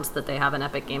to announce that they have an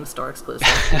Epic Games Store exclusive.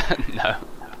 No.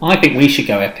 I think we should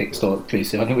go Epic Store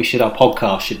exclusive. I think our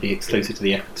podcast should be exclusive to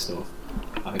the Epic Store.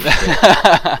 I think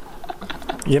that's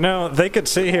it. You know, they could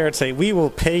sit here and say, we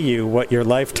will pay you what your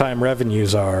lifetime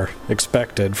revenues are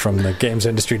expected from the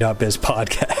GamesIndustry.biz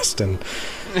podcast. And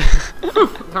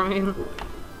I mean,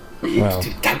 well,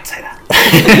 don't say that.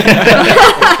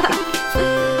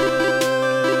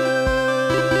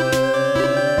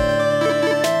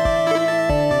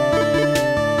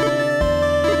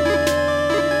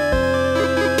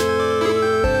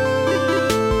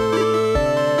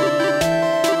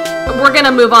 we're going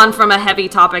to move on from a heavy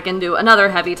topic into another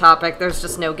heavy topic. There's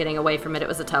just no getting away from it. It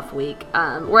was a tough week.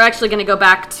 We're actually going to go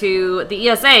back to the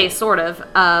ESA, sort of.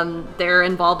 They're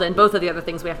involved in both of the other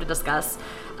things we have to discuss.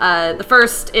 The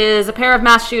first is a pair of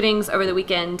mass shootings over the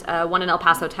weekend, one in El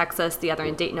Paso, Texas, the other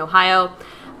in Dayton, Ohio.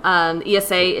 The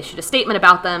ESA issued a statement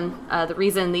about them. The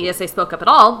reason the ESA spoke up at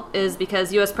all is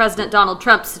because U.S. President Donald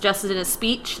Trump suggested in a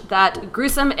speech that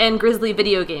gruesome and grisly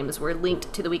video games were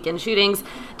linked to the weekend shootings,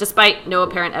 despite no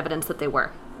apparent evidence that they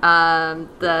were.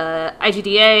 The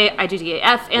IGDA,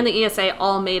 IGDAF, and the ESA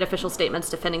all made official statements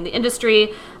defending the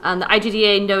industry. The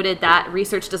IGDA noted that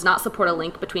research does not support a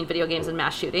link between video games and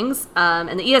mass shootings.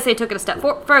 And the ESA took it a step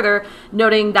further,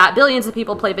 noting that billions of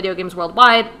people play video games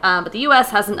worldwide, but the U.S.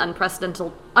 has an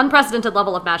unprecedented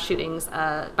level of mass shootings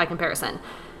by comparison.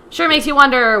 Sure makes you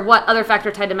wonder what other factor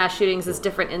tied to mass shootings is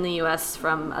different in the U.S.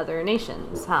 from other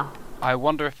nations, huh? I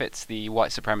wonder if it's the white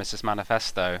supremacist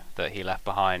manifesto that he left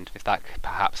behind, if that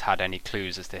perhaps had any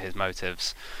clues as to his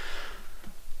motives.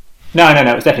 No,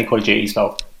 it was definitely Call of Duty's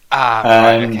fault.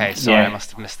 Right, okay, sorry, yeah. I must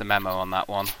have missed the memo on that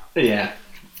one. Yeah.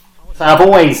 So I've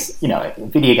always,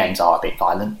 video games are a bit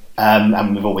violent,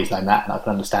 and we've always known that, and I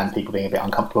can understand people being a bit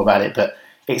uncomfortable about it, but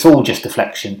it's all just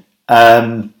deflection.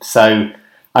 So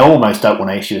I almost don't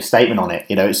want to issue a statement on it,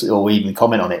 or even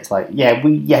comment on it. It's like, you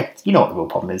know what the real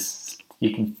problem is.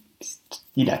 You can...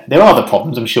 there are other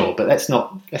problems, I'm sure, but let's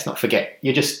not forget.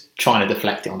 You're just trying to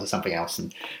deflect it onto something else,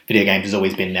 and video games has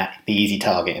always been the easy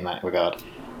target in that regard.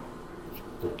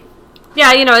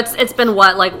 Yeah, it's been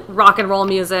like rock and roll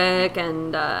music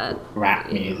and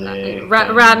rap music,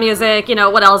 rap music.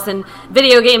 What else? And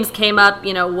video games came up,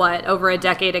 over a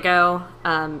decade ago,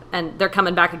 and they're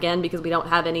coming back again because we don't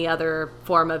have any other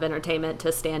form of entertainment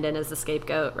to stand in as the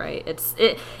scapegoat, right?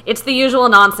 It's the usual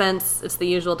nonsense. It's the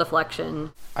usual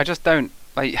deflection. I just don't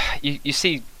like you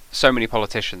see so many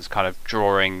politicians kind of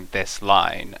drawing this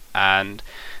line, and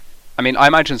I mean, I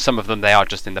imagine some of them, they are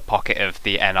just in the pocket of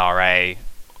the NRA.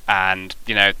 And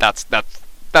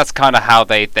that's kind of how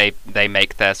they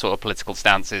make their sort of political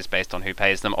stances based on who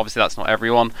pays them. Obviously, that's not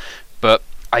everyone, but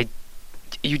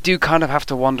you do kind of have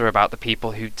to wonder about the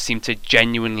people who seem to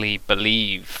genuinely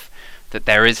believe that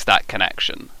there is that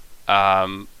connection,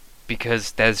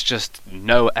 because there's just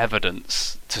no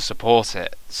evidence to support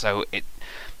it.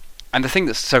 And the thing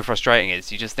that's so frustrating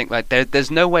is you just think like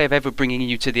there's no way of ever bringing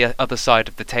you to the other side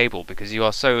of the table, because you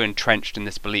are so entrenched in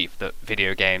this belief that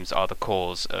video games are the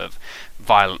cause of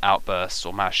violent outbursts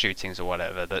or mass shootings or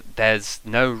whatever, that there's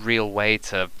no real way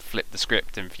to flip the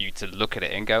script and for you to look at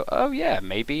it and go, oh yeah,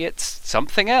 maybe it's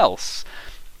something else.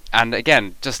 And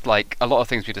again, just like a lot of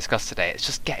things we discussed today, it's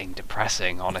just getting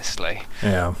depressing, honestly.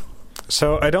 Yeah.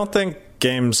 So I don't think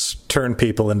games turn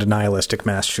people into nihilistic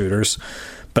mass shooters,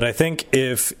 but I think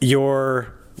if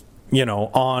you're,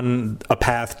 on a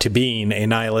path to being a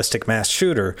nihilistic mass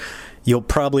shooter, you'll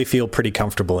probably feel pretty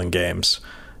comfortable in games.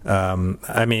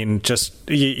 Just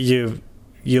you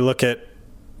look at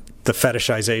the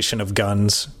fetishization of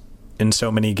guns in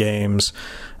so many games.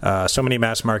 So many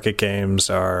mass market games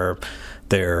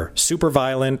they're super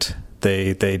violent.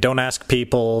 They don't ask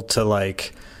people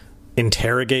to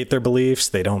interrogate their beliefs.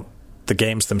 The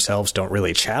games themselves don't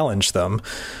really challenge them.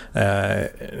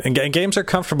 And games are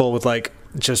comfortable with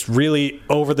just really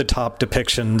over the top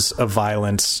depictions of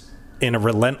violence in a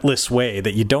relentless way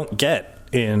that you don't get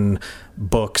in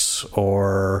books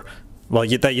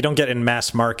that you don't get in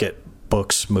mass market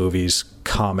books, movies,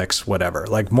 comics, whatever.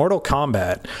 Mortal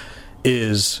Kombat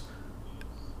is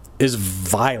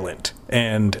violent,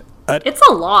 and it's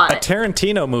a lot. A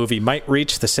Tarantino movie might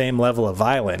reach the same level of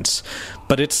violence,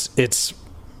 but it's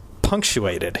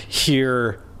punctuated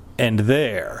here and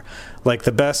there.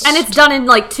 The best, and it's done in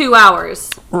 2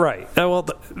 hours. Right.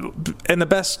 And the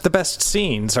best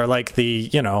scenes are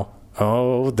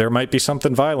there might be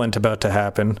something violent about to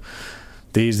happen.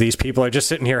 These people are just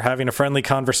sitting here having a friendly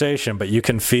conversation, but you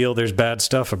can feel there's bad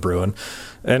stuff a-brewing.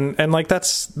 And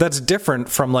that's different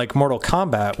from Mortal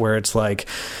Kombat, where it's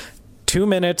 2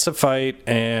 minutes of fight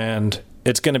and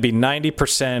it's going to be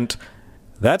 90%.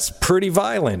 That's pretty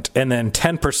violent. And then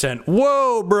 10%,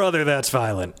 whoa, brother, that's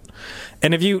violent.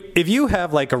 And if you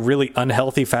have a really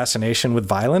unhealthy fascination with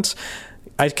violence,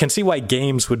 I can see why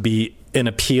games would be an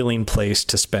appealing place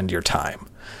to spend your time.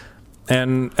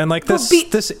 And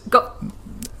this go.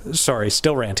 Sorry,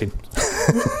 still ranting.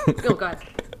 Go ahead.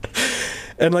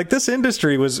 And this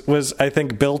industry was I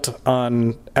think built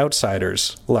on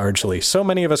outsiders largely. So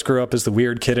many of us grew up as the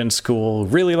weird kid in school,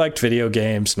 really liked video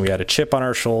games, and we had a chip on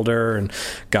our shoulder and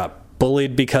got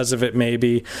bullied because of it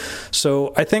maybe.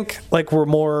 So I think we're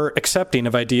more accepting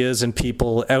of ideas and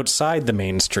people outside the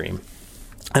mainstream.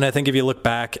 And I think if you look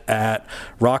back at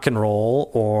rock and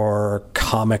roll or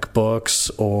comic books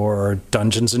or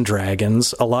Dungeons and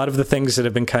Dragons, a lot of the things that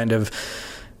have been kind of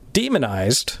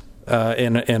demonized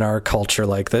in our culture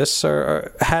like this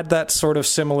had that sort of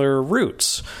similar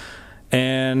roots.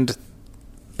 And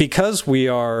because we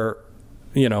are,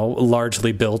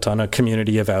 largely built on a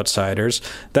community of outsiders,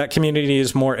 that community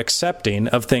is more accepting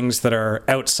of things that are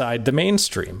outside the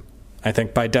mainstream, I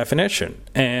think, by definition.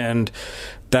 And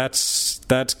that's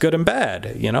good and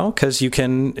bad, because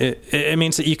it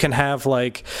means that you can have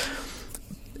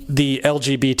the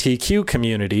LGBTQ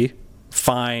community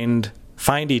find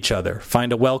each other,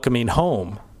 find a welcoming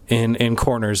home in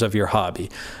corners of your hobby.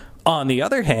 On the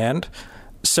other hand,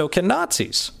 so can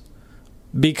Nazis,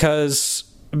 because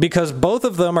both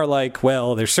of them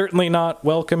are they're certainly not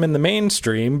welcome in the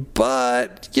mainstream,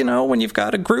 but, when you've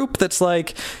got a group that's I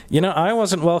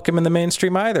wasn't welcome in the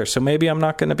mainstream either, so maybe I'm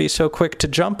not going to be so quick to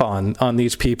jump on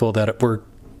these people that were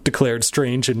declared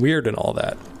strange and weird and all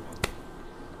that.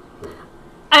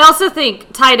 I also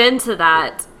think, tied into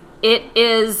that, it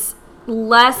is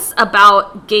less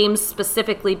about games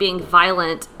specifically being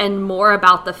violent and more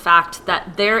about the fact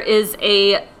that there is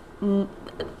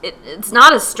it's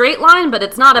not a straight line, but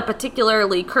it's not a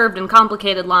particularly curved and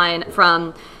complicated line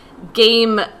from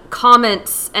game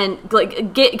comments and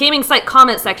gaming site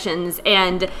comment sections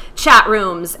and chat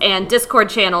rooms and Discord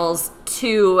channels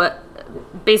to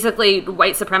basically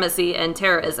white supremacy and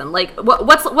terrorism.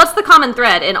 What's the common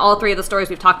thread in all three of the stories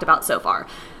we've talked about so far?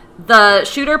 The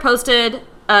shooter posted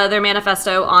their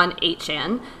manifesto on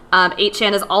 8chan.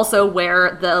 8chan is also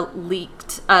where the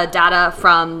leaked data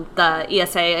from the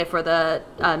ESA for the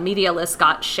media list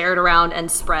got shared around and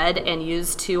spread and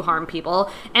used to harm people.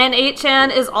 And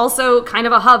 8chan is also kind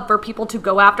of a hub for people to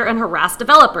go after and harass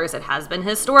developers. It has been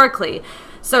historically.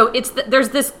 So there's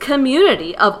this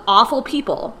community of awful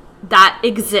people that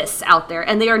exists out there,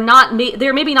 and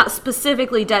they're maybe not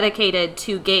specifically dedicated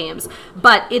to games,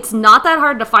 but it's not that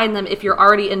hard to find them if you're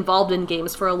already involved in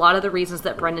games for a lot of the reasons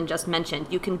that Brendan just mentioned.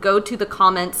 You can go to the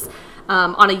comments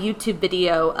on a YouTube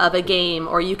video of a game,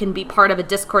 or you can be part of a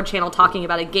Discord channel talking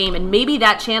about a game, and maybe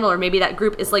that channel or maybe that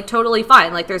group is totally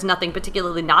fine, there's nothing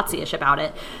particularly Nazi-ish about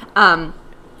it.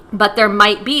 But there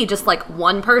might be just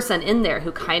one person in there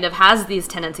who kind of has these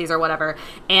tendencies or whatever.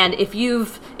 And if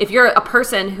you're a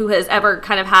person who has ever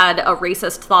kind of had a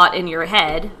racist thought in your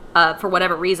head for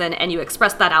whatever reason, and you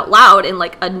express that out loud in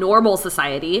a normal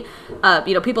society,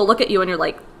 people look at you and you're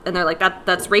like, and they're like,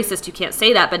 that's racist, you can't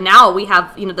say that. But now we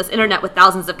have, this internet with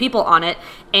thousands of people on it,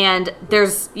 and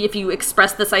if you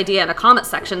express this idea in a comment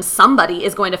section, somebody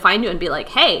is going to find you and be like,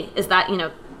 hey, is that,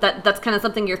 that's kind of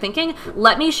something you're thinking?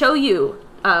 Let me show you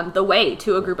the way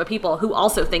to a group of people who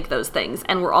also think those things,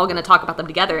 and we're all going to talk about them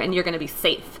together, and you're going to be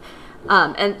safe.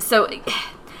 And so,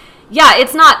 yeah,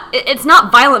 it's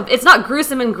not violent, it's not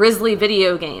gruesome and grisly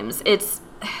video games. It's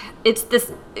this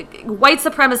white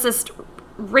supremacist,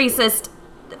 racist,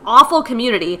 awful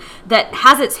community that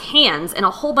has its hands in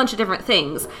a whole bunch of different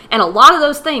things, and a lot of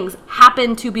those things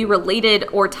happen to be related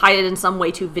or tied in some way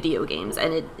to video games,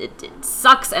 and it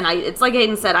sucks. And it's like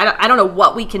Hayden said, I don't know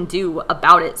what we can do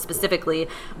about it specifically,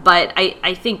 but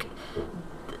I think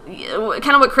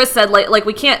kind of what Chris said, like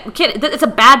we can't. It's a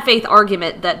bad faith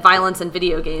argument that violence in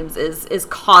video games is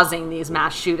causing these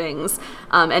mass shootings,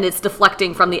 and it's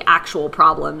deflecting from the actual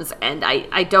problems. And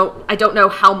I don't know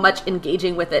how much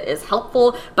engaging with it is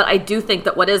helpful, but I do think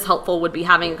that what is helpful would be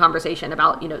having a conversation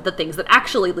about the things that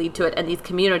actually lead to it, and these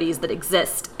communities that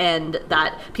exist and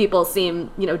that people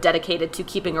seem dedicated to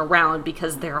keeping around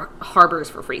because they're harbors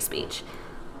for free speech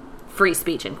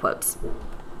in quotes.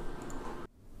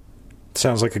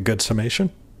 Sounds like a good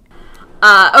summation.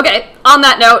 Okay, on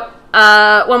that note,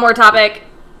 one more topic.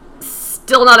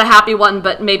 Still not a happy one,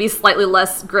 but maybe slightly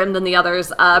less grim than the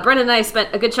others. Brendan and I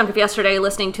spent a good chunk of yesterday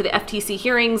listening to the FTC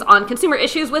hearings on consumer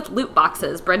issues with loot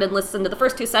boxes. Brendan listened to the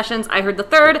first 2 sessions. I heard the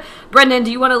third. Brendan,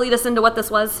 do you want to lead us into what this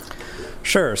was?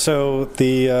 Sure. So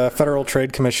the Federal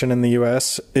Trade Commission in the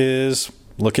U.S. is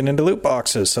looking into loot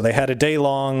boxes. So they had a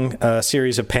day-long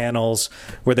series of panels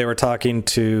where they were talking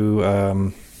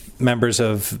to members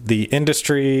of the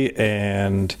industry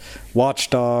and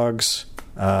watchdogs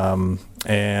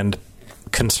and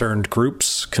concerned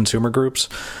groups, consumer groups.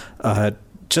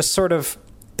 Just sort of,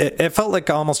 it felt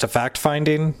like almost a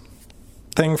fact-finding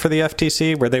thing for the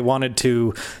FTC, where they wanted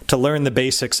to learn the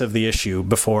basics of the issue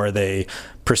before they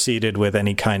proceeded with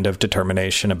any kind of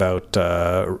determination about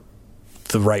the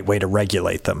right way to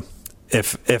regulate them,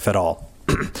 if at all.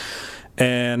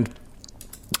 And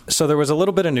so there was a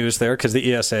little bit of news there because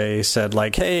the ESA said,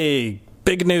 like, hey,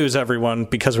 big news, everyone,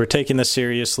 because we're taking this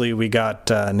seriously. We got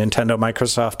Nintendo,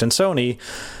 Microsoft, and Sony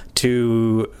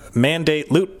to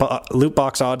mandate loot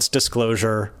box odds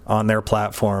disclosure on their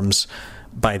platforms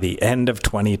by the end of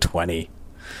 2020,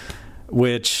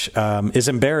 which is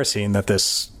embarrassing that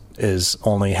this is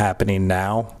only happening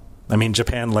now. I mean,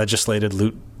 Japan legislated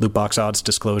loot box odds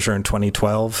disclosure in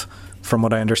 2012. From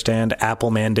what I understand, Apple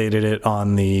mandated it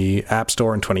on the App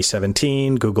Store in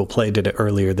 2017. Google Play did it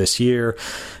earlier this year.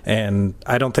 And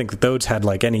I don't think that those had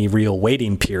like any real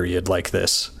waiting period like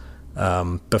this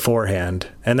beforehand.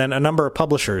 And then a number of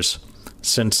publishers,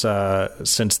 since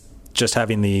just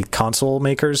having the console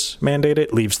makers mandate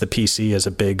it, leaves the PC as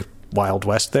a big Wild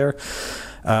West there.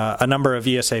 A number of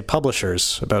ESA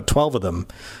publishers, about 12 of them,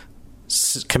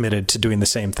 committed to doing the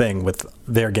same thing with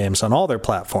their games on all their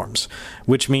platforms,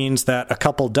 which means that a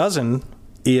couple dozen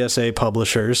ESA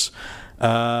publishers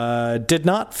did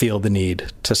not feel the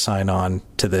need to sign on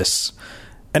to this.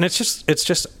 And it's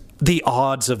just the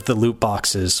odds of the loot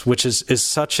boxes, which is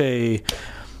such a,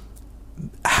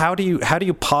 how do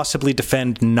you possibly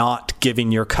defend not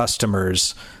giving your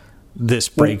customers this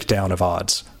breakdown of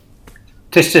odds?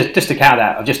 Just to counter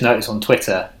that, I've just noticed on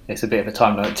Twitter, it's a bit of a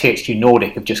time limit. THQ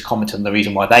Nordic have just commented on the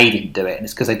reason why they didn't do it, and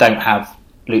it's because they don't have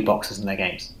loot boxes in their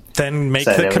games. Then make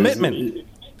the commitment.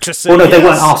 Just say well, no, yes. they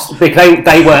weren't asked.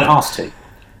 They weren't asked to,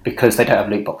 because they don't have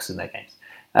loot boxes in their games.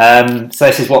 So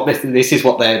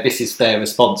this is their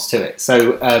response to it.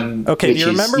 So okay, do you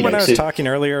remember when I was talking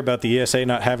earlier about the ESA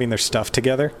not having their stuff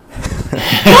together?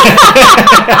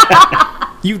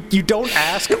 You don't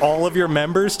ask all of your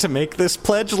members to make this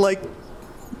pledge, like.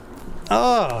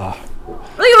 Oh. Like,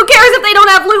 who cares if they don't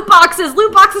have loot boxes?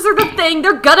 Loot boxes are the thing.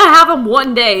 They're gonna have them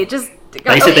one day. Just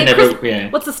they said they never. Chris, yeah.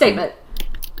 What's the statement?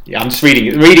 Yeah, I'm just reading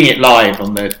it live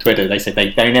on the Twitter. They said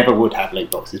they never would have loot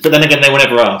boxes, but then again, they were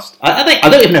never asked. I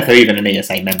don't even know if they're even an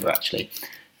ESA member actually.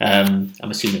 I'm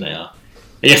assuming they are.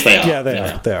 Yes, they are. Yeah,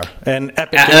 they are. And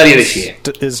Epic earlier this year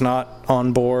is not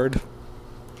on board.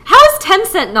 How is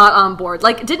Tencent not on board?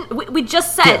 Like, we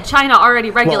just said China already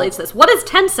regulates this. What is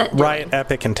Tencent doing? Riot,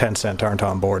 Epic, and Tencent aren't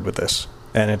on board with this,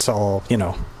 and it's all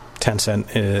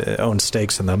Tencent owns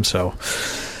stakes in them. So,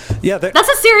 yeah, that's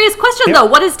a serious question, though.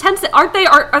 What is Tencent?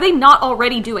 Are they not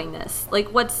already doing this?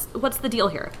 Like, what's the deal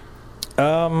here?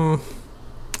 I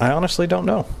honestly don't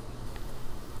know.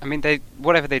 I mean,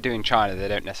 whatever they do in China, they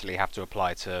don't necessarily have to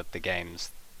apply to the games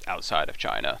outside of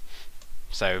China.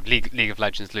 So League of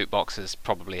Legends loot boxes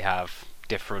probably have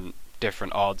different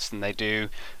odds than they do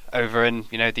over in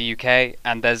the UK,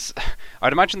 and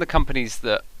I'd imagine the companies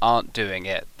that aren't doing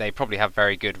it, they probably have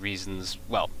very good reasons,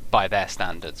 well, by their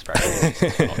standards, very good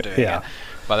reasons for not doing it.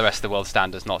 By the rest of the world's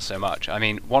standards, not so much. I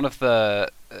mean, one of the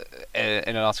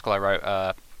in an article I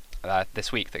wrote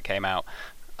this week that came out,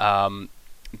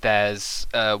 there's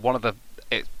one of the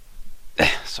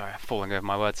sorry, I'm falling over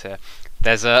my words here.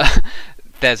 There's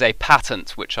a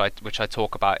patent which I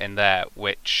talk about in there,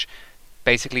 which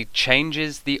basically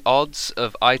changes the odds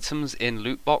of items in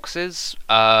loot boxes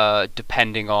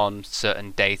depending on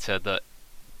certain data that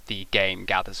the game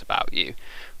gathers about you,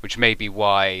 which may be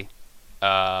why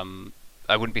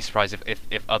I wouldn't be surprised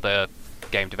if other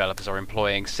game developers are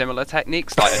employing similar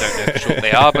techniques. Like, I don't know for sure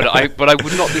they are, but I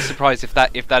would not be surprised if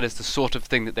that is the sort of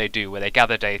thing that they do, where they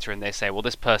gather data and they say, well,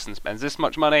 this person spends this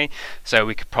much money, so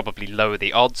we could probably lower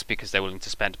the odds because they're willing to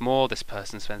spend more. This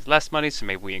person spends less money, so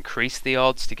maybe we increase the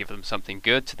odds to give them something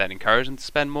good to then encourage them to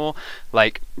spend more.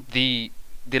 Like, the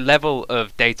level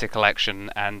of data collection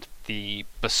and the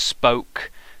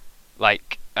bespoke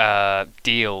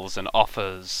deals and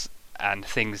offers and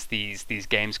things these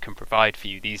games can provide for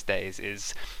you these days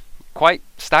is quite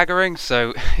staggering.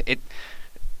 So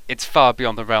it's far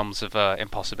beyond the realms of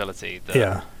impossibility.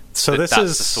 So that's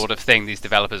the sort of thing these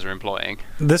developers are employing.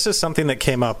 This is something that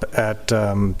came up at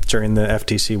during the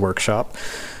FTC workshop.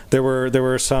 There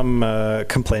were some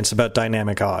complaints about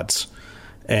dynamic odds,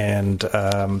 and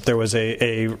there was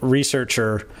a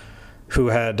researcher who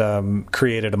had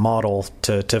created a model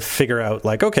to figure out,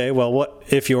 like, okay, well, what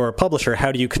if you're a publisher,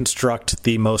 how do you construct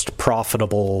the most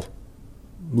profitable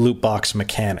loot box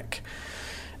mechanic?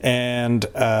 And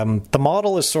the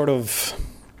model is sort of,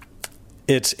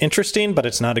 it's interesting, but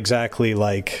it's not exactly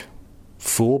like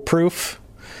foolproof.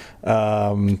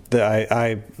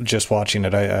 I just watching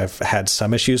it, I've had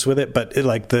some issues with it, but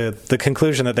the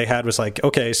conclusion that they had was like,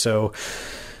 okay, so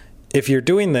if you're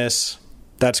doing this,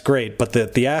 that's great, but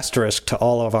the asterisk to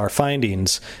all of our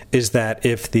findings is that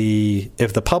if the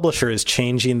publisher is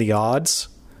changing the odds,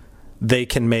 they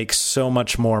can make so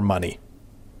much more money.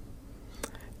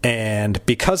 And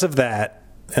because of that,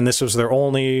 and this was their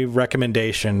only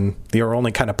recommendation, their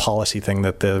only kind of policy thing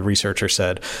that the researcher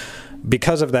said,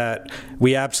 because of that,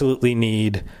 we absolutely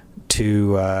need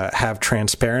to have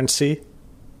transparency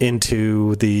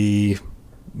into the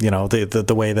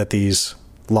way that these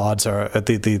odds are,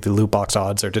 the loot box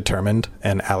odds are determined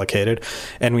and allocated,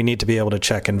 and we need to be able to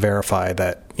check and verify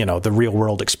that the real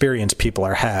world experience people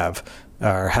are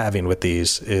having with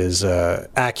these is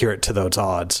accurate to those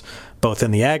odds, both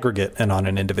in the aggregate and on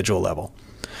an individual level.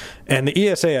 And the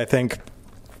ESA, I think,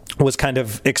 was kind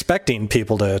of expecting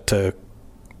people to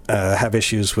have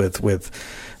issues with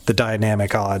the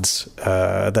dynamic odds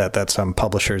that some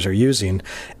publishers are using,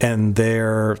 and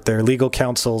their legal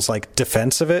counsel's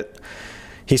defense of it.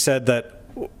 He said that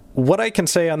what I can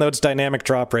say on those dynamic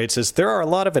drop rates is there are a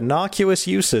lot of innocuous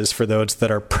uses for those that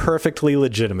are perfectly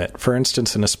legitimate. For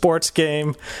instance, in a sports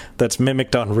game that's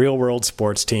mimicked on real-world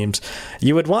sports teams,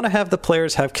 you would want to have the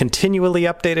players have continually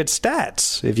updated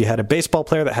stats. If you had a baseball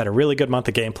player that had a really good month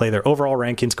of gameplay, their overall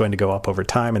ranking is going to go up over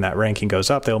time, and that ranking goes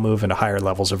up, they'll move into higher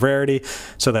levels of rarity.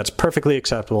 So that's perfectly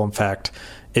acceptable. In fact,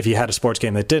 if you had a sports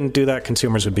game that didn't do that,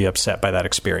 consumers would be upset by that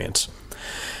experience.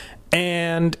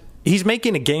 And he's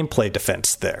making a gameplay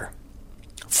defense there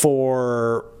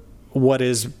for what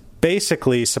is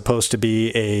basically supposed to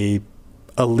be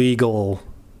a legal,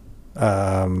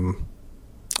 a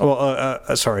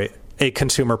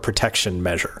consumer protection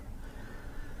measure.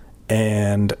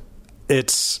 And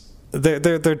it's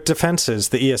their defenses,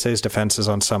 the ESA's defenses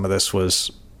on some of this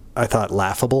was, I thought,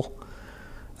 laughable.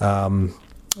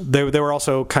 They were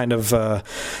also kind of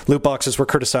loot boxes were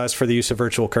criticized for the use of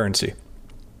virtual currency,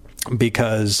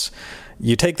 because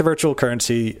you take the virtual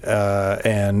currency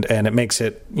and it makes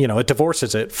it, it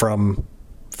divorces it from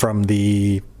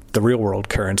the real world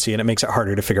currency, and it makes it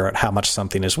harder to figure out how much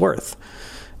something is worth.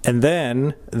 And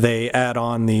then they add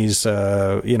on these,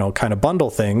 kind of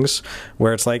bundle things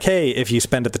where it's like, hey, if you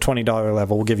spend at the $20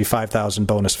 level, we'll give you 5,000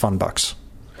 bonus fun bucks.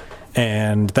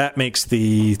 And that makes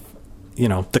the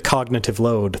cognitive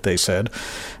load, they said,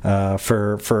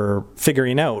 for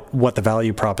figuring out what the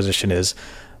value proposition is,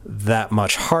 that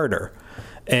much harder.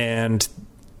 And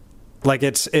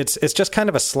it's just kind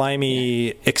of a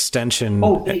slimy extension.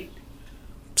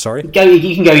 Sorry,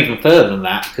 you can go even further than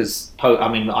that, because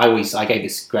I gave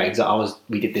this great example.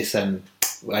 We did this.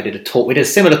 I did a talk. We did a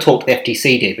similar talk the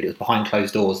FTC did, but it was behind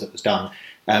closed doors that was done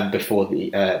before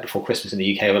Christmas in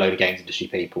the UK with a load of games industry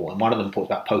people, and one of them talked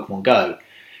about Pokemon Go.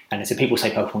 And they said people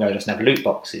say Pokemon Go doesn't have loot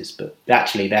boxes, but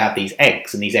actually they have these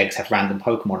eggs, and these eggs have random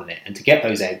Pokemon in it. And to get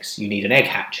those eggs, you need an egg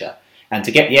hatcher. And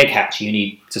to get the egg hatch, you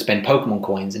need to spend Pokemon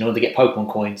coins. In order to get Pokemon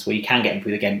coins, well, you can get them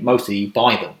through the game. Mostly you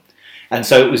buy them. And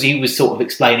so he was sort of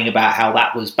explaining about how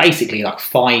that was basically like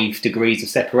 5 degrees of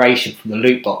separation from the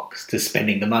loot box to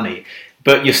spending the money.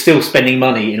 But you're still spending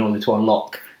money in order to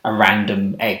unlock a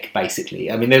random egg,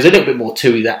 basically. I mean, there's a little bit more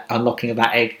to that unlocking of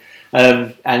that egg.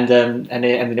 And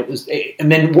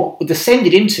then what it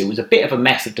descended into was a bit of a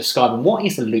mess of describing what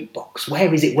is the loot box,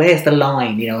 where is it, where's the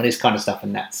line, and this kind of stuff.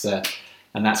 And that's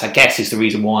I guess is the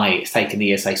reason why it's taken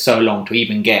the ESA so long to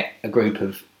even get a group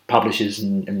of publishers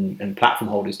and platform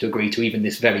holders to agree to even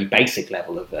this very basic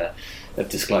level of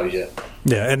disclosure.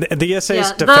 Yeah, and the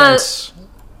ESA's defense.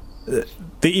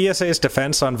 The ESA's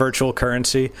defense on virtual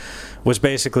currency was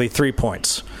basically 3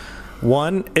 points.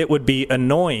 One, it would be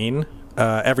annoying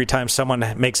every time someone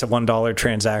makes a $1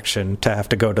 transaction to have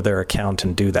to go to their account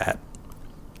and do that.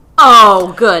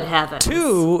 Oh, good heavens.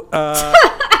 2,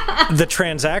 the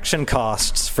transaction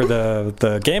costs for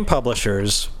the game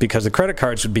publishers, because the credit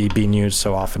cards would be being used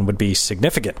so often, would be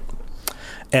significant.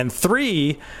 And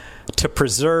 3, to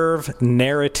preserve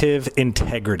narrative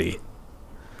integrity.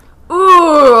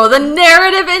 Ooh, the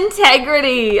narrative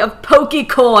integrity of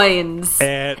Pokecoins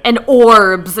and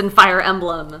orbs and Fire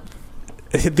Emblem.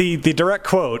 The direct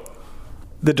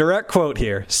quote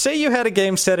here. Say you had a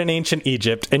game set in ancient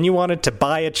Egypt and you wanted to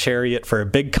buy a chariot for a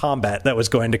big combat that was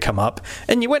going to come up,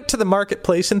 and you went to the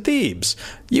marketplace in Thebes.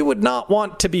 You would not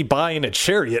want to be buying a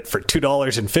chariot for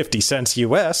 $2.50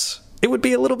 US. It would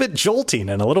be a little bit jolting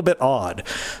and a little bit odd.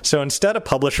 So instead, a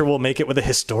publisher will make it with a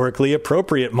historically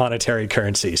appropriate monetary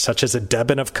currency, such as a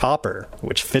debit of copper,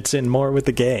 which fits in more with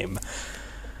the game.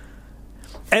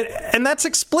 And that's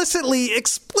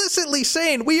explicitly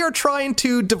saying we are trying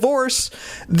to divorce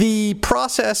the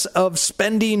process of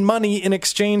spending money in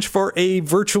exchange for a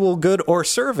virtual good or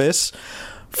service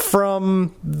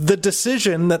from the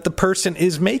decision that the person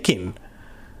is making.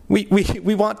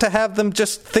 We want to have them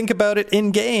just think about it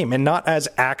in game and not as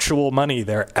actual money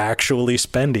they're actually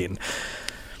spending.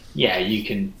 Yeah, you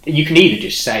can either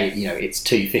just say it's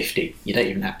 $2.50. You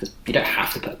don't have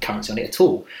to put a currency on it at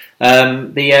all.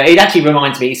 It actually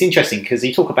reminds me. It's interesting because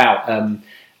you talk about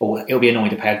or it'll be annoying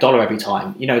to pay $1 every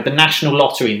time. The National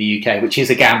Lottery in the UK, which is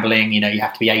a gambling. You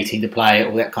have to be 18 to play it,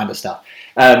 all that kind of stuff.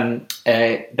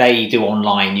 They do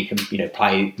online. You can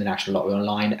play the National Lottery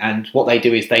online, and what they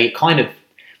do is they kind of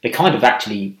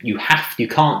actually you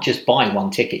can't just buy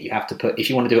one ticket. You have to put, if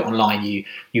you want to do it online,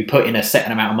 you put in a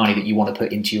certain amount of money that you want to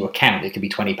put into your account. It could be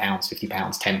 £20, £50,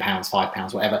 £10,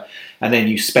 £5, whatever, and then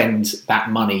you spend that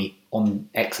money on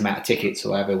X amount of tickets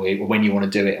or whatever when you want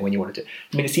to do it and when you want to do it.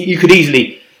 I mean, you could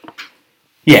easily.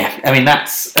 Yeah, I mean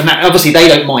obviously they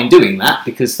don't mind doing that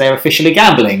because they're officially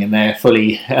gambling and they're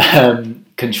fully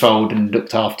controlled and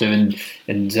looked after and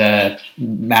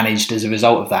managed as a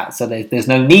result of that. So there's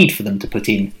no need for them to put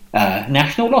in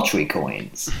National Lottery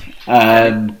coins.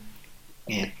 Yeah,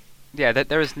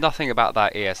 there is nothing about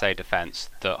that ESA defence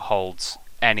that holds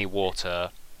any water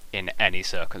in any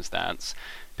circumstance.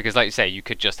 Because like you say, you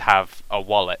could just have a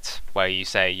wallet where you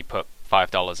say you put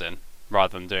 $5 in,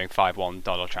 rather than doing 5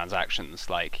 $1 transactions.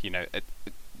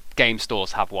 Game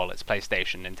stores have wallets,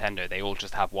 PlayStation, Nintendo, they all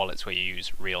just have wallets where you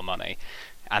use real money.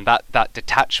 And that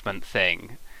detachment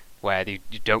thing, where you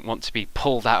don't want to be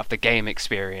pulled out of the game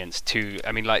experience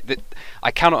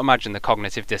I cannot imagine the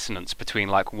cognitive dissonance between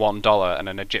 $1 and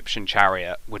an Egyptian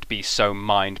chariot would be so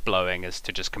mind-blowing as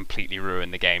to just completely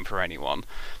ruin the game for anyone.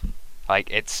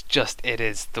 It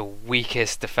is the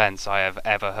weakest defense I have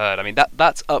ever heard. I mean,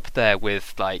 that's up there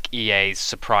with EA's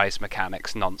surprise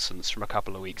mechanics nonsense from a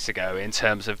couple of weeks ago in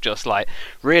terms of just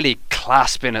really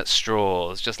clasping at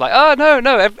straws, just oh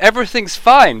no, everything's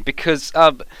fine because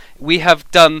we have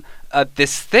done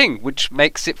this thing which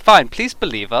makes it fine. Please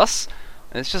believe us.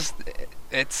 And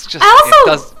it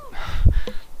does.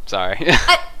 Sorry.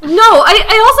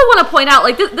 I also want to point out,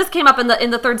 this came up in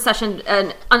the third session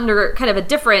and under kind of a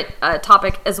different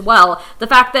topic as well. The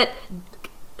fact that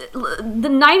the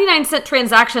 99-cent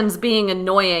transactions being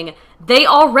annoying, they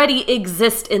already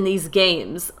exist in these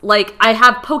games. I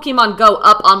have Pokemon Go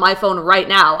up on my phone right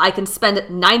now. I can spend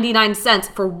 99 cents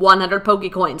for 100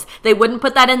 Pokecoins. They wouldn't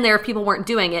put that in there if people weren't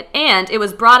doing it. And it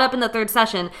was brought up in the third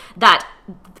session that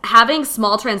having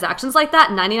small transactions like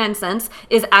that, 99 cents,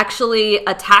 is actually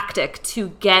a tactic to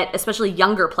get especially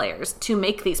younger players to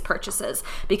make these purchases.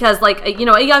 Because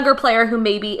a younger player who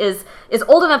maybe is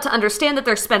old enough to understand that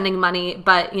they're spending money,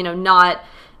 but not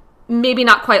maybe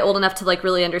not quite old enough to like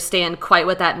really understand quite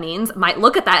what that means might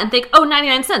look at that and think, oh,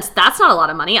 99 cents, that's not a lot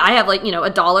of money. I have like,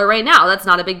 $1 right now. That's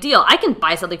not a big deal. I can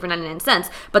buy something for 99 cents.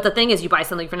 But the thing is, you buy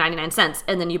something for 99 cents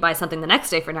and then you buy something the next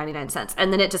day for 99 cents.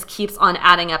 And then it just keeps on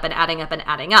adding up and adding up and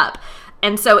adding up.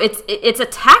 And so it's a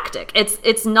tactic.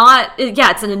 It's not,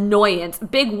 it's an annoyance.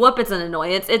 Big whoop, it's an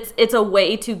annoyance. It's a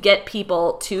way to get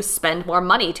people to spend more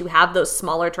money, to have those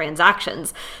smaller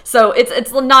transactions. So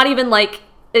it's not even like,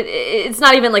 it's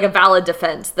not even like a valid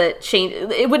defense that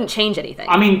it wouldn't change anything.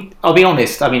 I mean, I'll be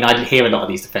honest. I mean, I hear a lot of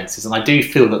these defences, and I do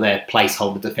feel that they're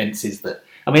placeholder defences. That,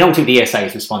 I mean, ultimately the ESA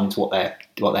is responding to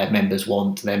what their members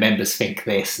want. Their members think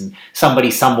this, and somebody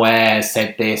somewhere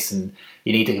said this, and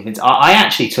you need to convince. I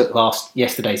actually took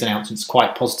yesterday's announcements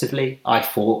quite positively. I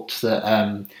thought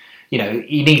that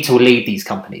you need to lead these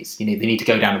companies. They need to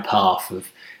go down a path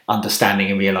of understanding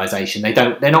and realization.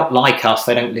 They're not like us.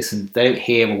 They don't listen. They don't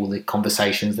hear all the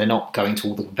conversations. They're not going to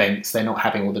all the events. They're not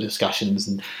having all the discussions,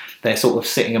 and they're sort of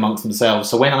sitting amongst themselves.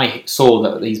 So when I saw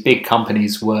that these big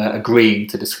companies were agreeing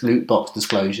to loot box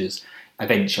disclosures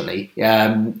eventually,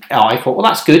 I thought, well,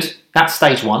 that's good. That's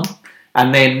stage one.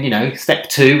 And then, step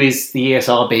two is the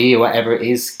ESRB or whatever it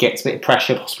is gets a bit of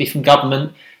pressure, possibly from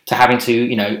government, to having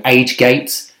to, age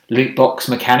gate loot box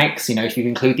mechanics. If you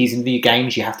include these in the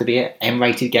games, you have to be an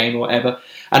M-rated game or whatever.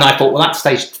 And I thought, well, that's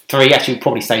stage three. Actually,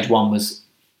 probably stage one was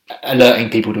alerting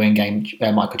people to in-game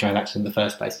microtransactions in the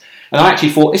first place. And I actually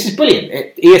thought, this is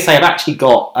brilliant. ESA have actually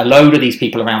got a load of these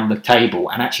people around the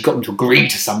table and actually got them to agree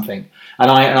to something.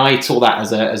 And I saw that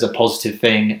as a positive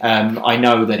thing. I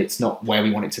know that it's not where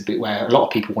we want it to be, where a lot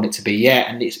of people want it to be yet,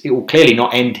 and it will clearly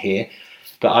not end here.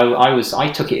 But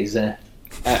I took it as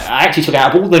I actually took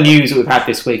out of all the news that we've had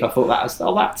this week. I thought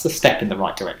that's a step in the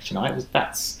right direction.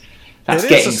 That's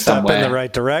getting a step somewhere in the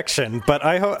right direction. But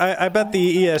I bet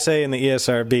the ESA and the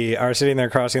ESRB are sitting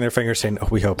there crossing their fingers, saying, "Oh,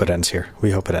 we hope it ends here.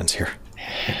 We hope it ends here."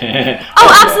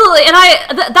 Oh, absolutely.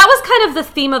 And that was kind of the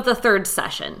theme of the third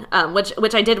session,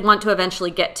 which I did want to eventually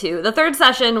get to. The third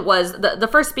session was the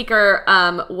first speaker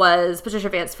was Patricia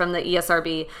Vance from the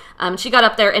ESRB. She got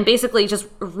up there and basically just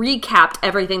recapped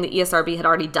everything the ESRB had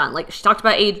already done. Like, she talked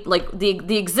about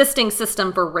the existing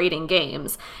system for rating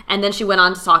games, and then she went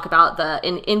on to talk about the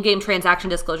in-game transaction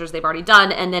disclosures they've already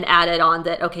done, and then added on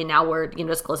that, okay, now we're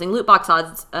disclosing loot box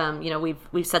odds.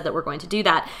 We've said that we're going to do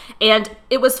that, and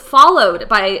it was followed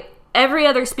by every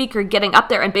other speaker getting up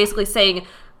there and basically saying,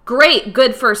 great,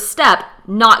 good first step,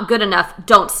 not good enough,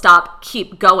 don't stop,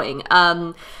 keep going.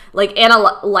 Like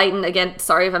Anna Lighton, again,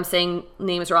 sorry if I'm saying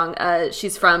names wrong,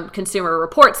 she's from Consumer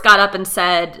Reports, got up and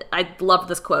said, I love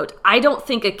this quote, "I don't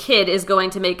think a kid is going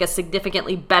to make a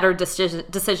significantly better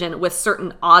decision with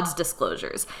certain odds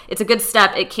disclosures. It's a good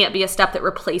step. It can't be a step that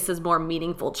replaces more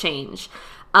meaningful change."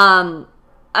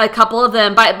 A couple of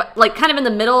them, like kind of in the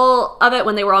middle of it,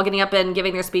 when they were all getting up and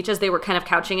giving their speeches, they were kind of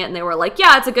couching it and they were like,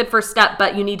 yeah, it's a good first step,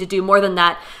 but you need to do more than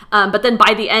that. But then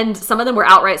by the end, some of them were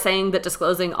outright saying that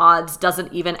disclosing odds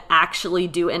doesn't even actually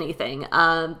do anything.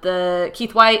 The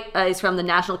Keith White, he's from the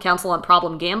National Council on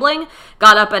Problem Gambling,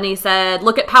 got up and he said,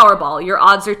 look at Powerball. Your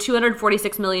odds are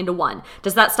 246 million to 1.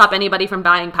 Does that stop anybody from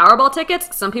buying Powerball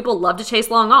tickets? Some people love to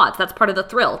chase long odds. That's part of the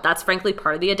thrill. That's frankly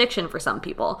part of the addiction for some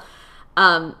people.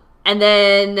 And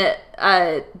then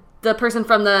the person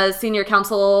from the Senior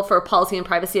Counsel for Policy and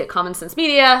Privacy at Common Sense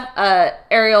Media,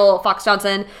 Ariel Fox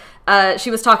Johnson, she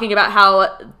was talking about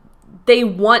how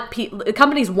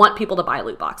companies want people to buy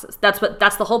loot boxes. That's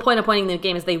the whole point of pointing the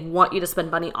game, is they want you to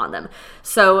spend money on them.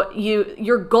 So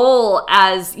your goal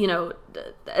as, whether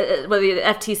you're the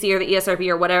FTC or the ESRB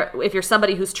or whatever, if you're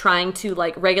somebody who's trying to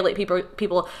like regulate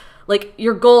people, like,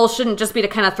 your goal shouldn't just be to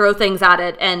kind of throw things at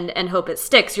it and hope it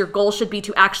sticks. Your goal should be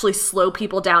to actually slow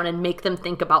people down and make them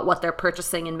think about what they're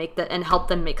purchasing and help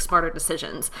them make smarter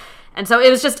decisions. And so it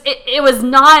was just, it was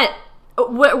not,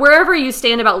 wherever you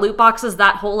stand about loot boxes,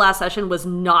 that whole last session was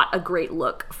not a great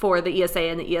look for the ESA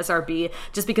and the ESRB,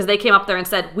 just because they came up there and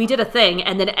said, we did a thing,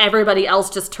 and then everybody else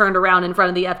just turned around in front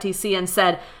of the FTC and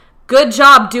said, good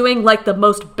job doing like the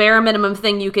most bare minimum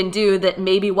thing you can do that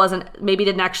maybe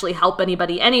didn't actually help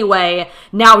anybody anyway.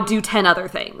 Now do 10 other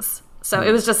things. So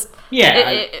it was just,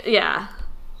 yeah.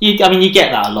 You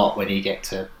get that a lot when you get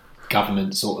to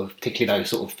government sort of, particularly those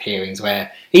sort of hearings where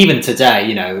even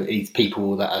today, these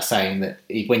people that are saying that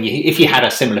if you had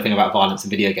a similar thing about violence in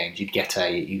video games, you'd get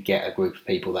a group of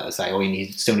people that are saying, oh, you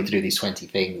still need to do these 20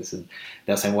 things, and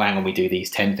they'll say, well, hang on, we do these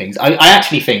 10 things. I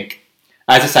actually think,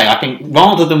 as I say, I think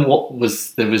rather than what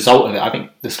was the result of it, I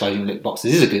think disclosing loot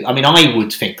boxes is a good. I mean, I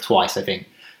would think twice, I think,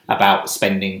 about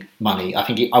spending money.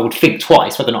 I would think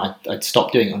twice whether or not I'd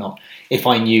stop doing it or not if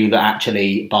I knew that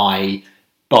actually by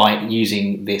by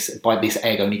using this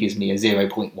egg only gives me a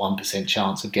 0.1%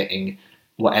 chance of getting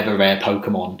whatever rare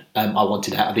Pokemon I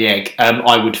wanted out of the egg,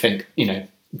 I would think,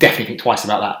 definitely think twice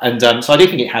about that. And so I do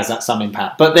think it has that some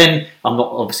impact. But then I'm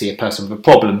not obviously a person with a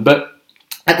problem. But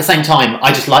at the same time,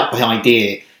 I just like the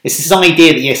idea. It's this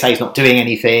idea that the ESA is not doing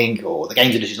anything or the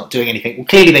games industry is not doing anything. Well,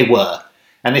 clearly they were.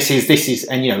 And this is,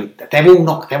 and they're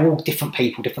all different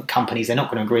people, different companies. They're not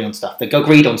going to agree on stuff. They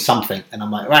agreed on something. And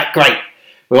I'm like, right, great.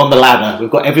 We're on the ladder.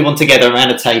 We've got everyone together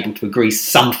around a table to agree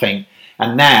something.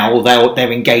 And now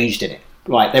they're engaged in it.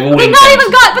 Right, they've not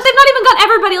even got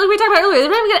everybody. Like we talked about earlier,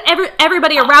 they've not even got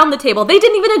everybody around the table. They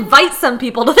didn't even invite some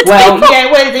people to the table.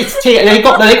 They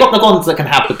got the ones that can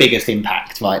have the biggest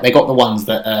impact. Right, they got the ones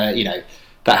that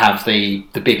that have the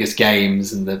biggest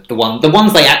games and the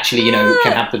ones they actually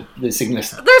can have the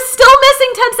significant. They're still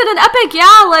missing Tencent and Epic.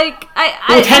 Yeah, like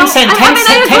I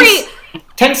agree.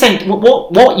 Tencent.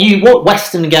 What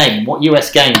Western game? What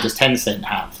US game does Tencent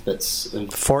have? That's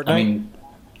Fortnite. I mean,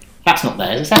 that's not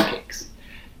theirs. It's Epic's.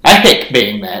 Epic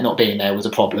not being there was a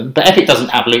problem, but Epic doesn't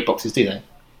have loot boxes, do they?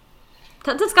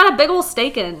 Tencent's got a big old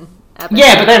stake in Epic.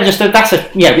 Yeah, but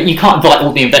but you can't invite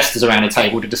all the investors around a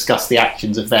table to discuss the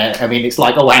actions of their. I mean, it's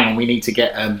like, oh, hang on, we need to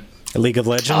get League of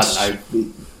Legends. I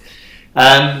don't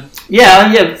know.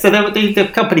 Yeah. So there were the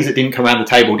companies that didn't come around the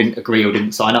table, didn't agree, or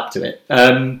didn't sign up to it.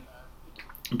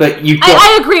 But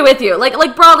I agree with you.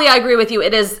 Like broadly, I agree with you.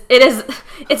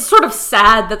 It's sort of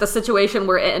sad that the situation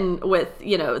we're in with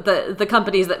the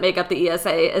companies that make up the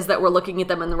ESA is that we're looking at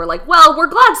them and we're like, well, we're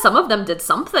glad some of them did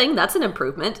something. That's an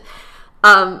improvement.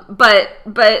 But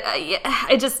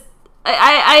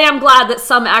I am glad that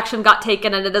some action got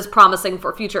taken, and it is promising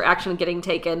for future action getting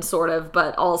taken, sort of,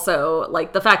 but also,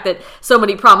 like, the fact that so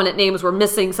many prominent names were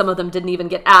missing, some of them didn't even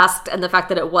get asked, and the fact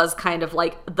that it was kind of,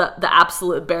 like, the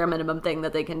absolute bare minimum thing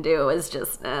that they can do is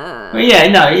just, Well, yeah,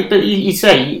 no, but you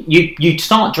say, you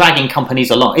start dragging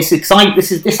companies along. It's exciting.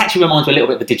 This actually reminds me a little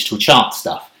bit of the digital chart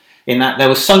stuff, in that there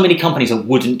were so many companies that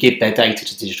wouldn't give their data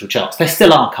to digital charts. There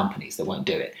still are companies that won't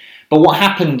do it. But what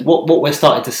happened, what we're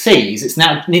starting to see is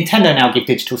Nintendo now give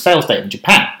digital sales data in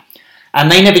Japan. And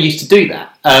they never used to do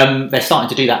that. They're starting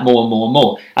to do that more and more and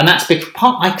more. And that's because,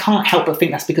 I can't help but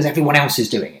think that's because everyone else is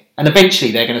doing it. And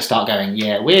eventually they're going to start going,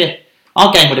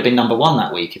 our game would have been number one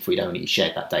that week if we'd only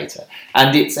shared that data.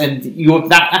 And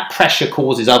that pressure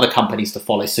causes other companies to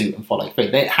follow suit and follow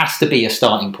through. There has to be a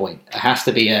starting point. There has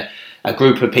to be a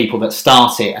group of people that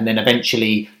start it, and then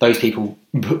eventually those people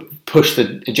push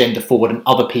the agenda forward and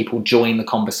other people join the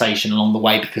conversation along the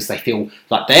way because they feel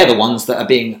like they're the ones that are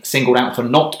being singled out for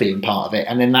not being part of it.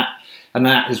 And then that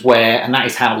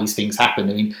is how these things happen.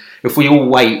 I mean, if we all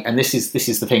wait, and this is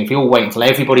the thing, if we all wait until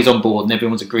everybody's on board and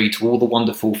everyone's agreed to all the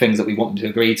wonderful things that we want them to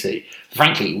agree to,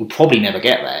 frankly, we'll probably never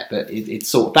get there. But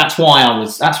it's that's why I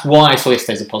saw this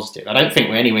as a positive. I don't think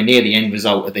we're anywhere near the end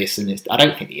result of this, and I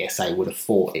don't think the ESA would have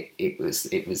thought it was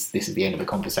this is the end of the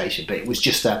conversation. But it was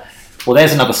just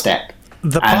there's another step.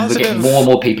 We're getting more and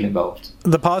more people involved.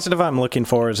 The positive I'm looking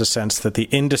for is a sense that the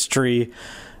industry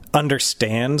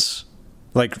understands,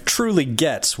 like truly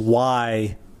gets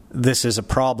why this is a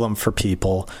problem for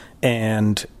people,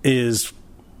 and is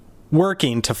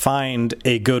working to find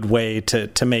a good way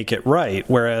to make it right.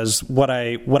 Whereas what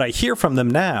I hear from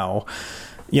them now,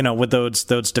 with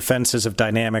those defenses of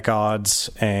dynamic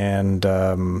odds and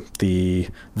the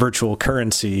virtual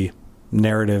currency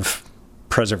narrative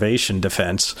preservation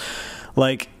defense,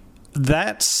 like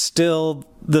that's still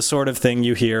the sort of thing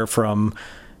you hear from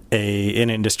an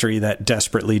industry that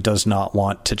desperately does not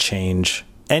want to change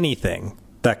anything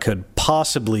that could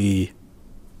possibly,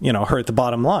 hurt the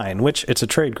bottom line, which it's a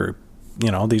trade group.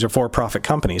 These are for-profit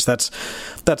companies.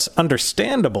 That's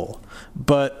understandable,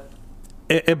 but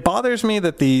it bothers me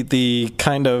that the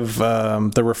kind of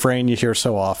the refrain you hear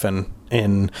so often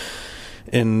in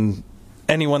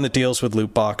anyone that deals with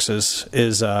loot boxes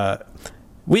is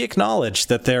we acknowledge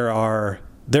that there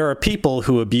are people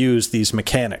who abuse these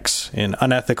mechanics in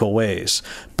unethical ways,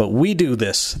 but we do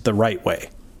this the right way.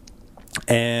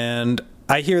 And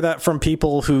I hear that from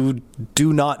people who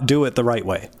do not do it the right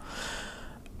way.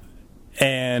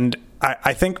 And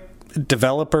I think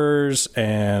developers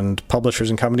and publishers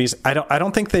and companies, I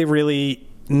don't think they really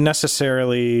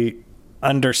necessarily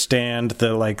understand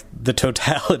the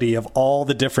totality of all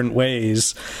the different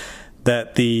ways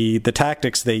that the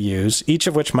tactics they use, each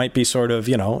of which might be sort of,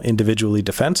 individually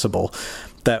defensible,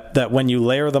 that when you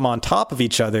layer them on top of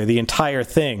each other, the entire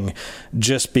thing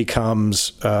just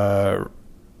becomes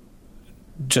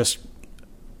just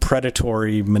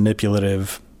predatory,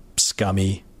 manipulative,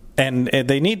 scummy. And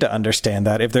they need to understand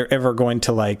that if they're ever going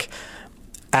to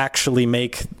actually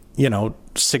make,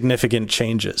 significant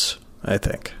changes. I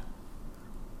think.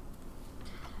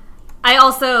 I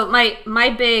also my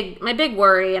big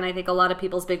worry, and I think a lot of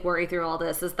people's big worry through all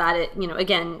this, is that it,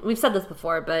 again, we've said this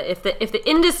before, but if the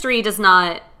industry does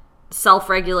not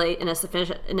self-regulate in a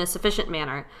sufficient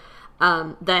manner,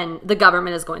 then the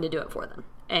government is going to do it for them.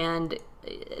 And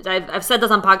I've said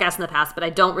this on podcasts in the past, but I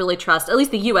don't really trust, at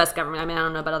least the U.S. government. I mean, I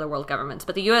don't know about other world governments,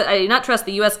 but I do not trust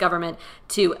the U.S. government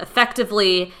to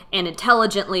effectively and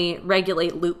intelligently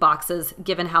regulate loot boxes,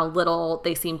 given how little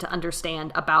they seem to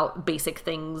understand about basic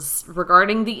things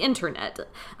regarding the internet.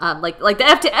 Like the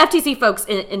FTC folks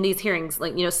in these hearings,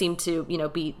 seem to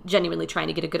be genuinely trying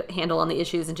to get a good handle on the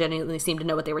issues and genuinely seem to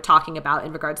know what they were talking about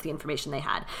in regards to the information they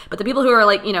had. But the people who are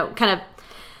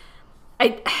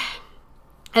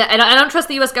I don't trust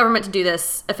the U.S. government to do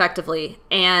this effectively,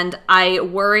 and I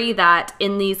worry that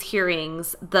in these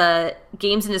hearings, the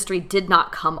games industry did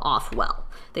not come off well.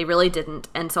 They really didn't,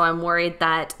 and so I'm worried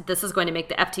that this is going to make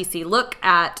the FTC look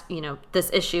at, this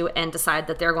issue and decide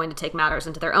that they're going to take matters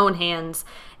into their own hands,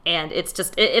 and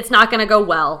it's not going to go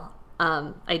well.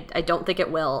 I don't think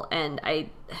it will, and I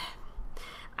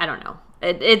don't know.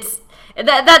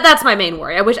 That's my main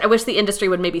worry. I wish the industry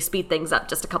would maybe speed things up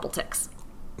just a couple ticks.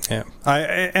 Yeah,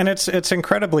 and it's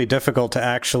incredibly difficult to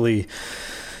actually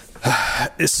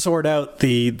sort out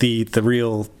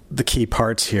the key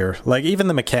parts here. Like even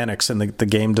the mechanics and the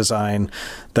game design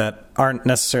that aren't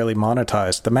necessarily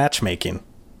monetized, the matchmaking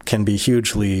can be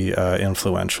hugely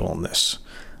influential in this.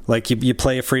 Like you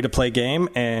play a free to play game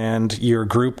and you're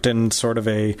grouped in sort of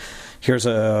here's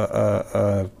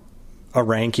a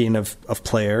ranking of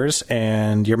players,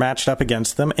 and you're matched up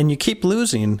against them, and you keep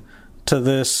losing to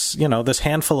this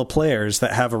handful of players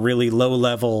that have a really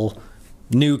low-level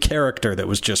new character that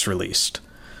was just released.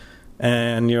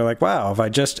 And you're like, wow,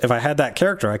 if I had that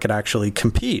character, I could actually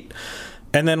compete.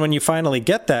 And then when you finally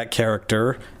get that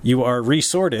character, you are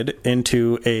resorted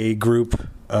into a group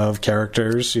of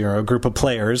characters, a group of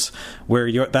players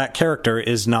where that character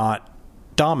is not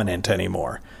dominant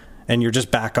anymore. And you're just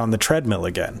back on the treadmill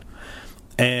again.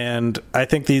 And I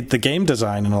think the game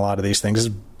design in a lot of these things is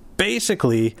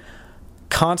basically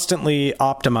constantly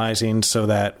optimizing so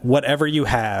that whatever you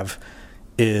have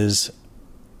is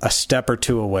a step or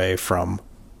two away from,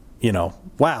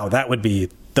 wow,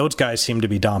 those guys seem to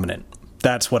be dominant.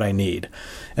 That's what I need.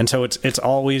 And so it's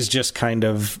always just kind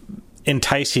of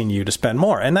enticing you to spend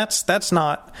more. And that's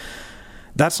not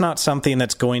something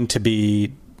that's going to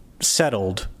be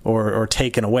settled or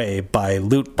taken away by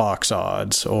loot box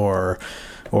odds or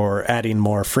adding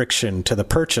more friction to the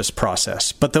purchase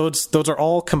process. But those are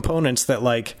all components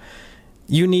that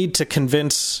you need to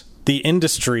convince the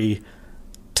industry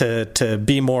to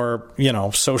be more,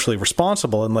 socially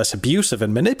responsible and less abusive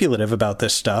and manipulative about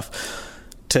this stuff,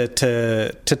 to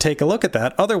take a look at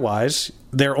that. Otherwise,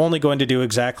 they're only going to do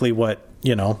exactly what,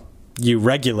 you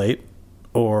regulate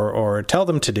or tell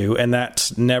them to do, and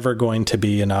that's never going to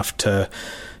be enough to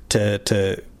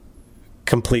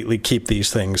completely keep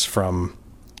these things from,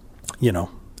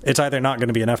 it's either not going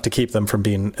to be enough to keep them from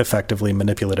being effectively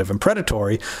manipulative and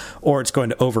predatory, or it's going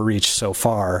to overreach so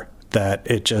far that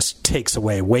it just takes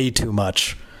away way too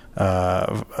much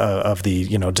of the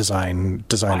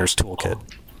designer's toolkit.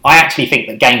 I actually think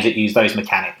that games that use those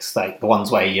mechanics, like the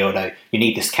ones where you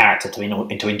need this character to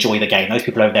enjoy the game. Those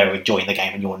people over there are enjoying the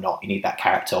game and you're not. You need that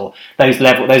character. Or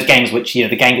those games which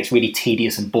the game gets really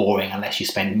tedious and boring unless you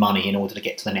spend money in order to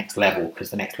get to the next level, because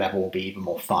the next level will be even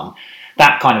more fun.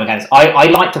 That kind of mechanics. I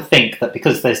like to think that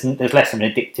because there's less of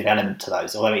an addictive element to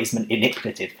those, although it is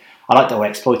manipulative. I like the way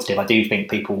exploitative. I do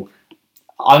think people.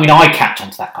 I catch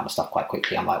on to that kind of stuff quite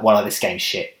quickly. I'm like, well, this game's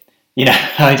shit.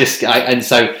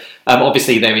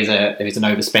 Obviously there is an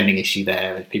overspending issue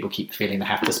there, and people keep feeling they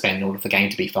have to spend in order for the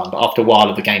game to be fun. But after a while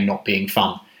of the game not being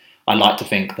fun, I like to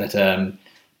think that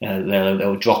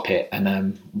they'll drop it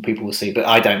and people will see. But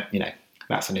I don't.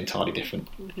 That's an entirely different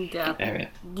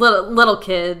area. Little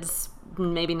kids,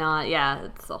 maybe not. Yeah,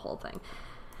 it's the whole thing.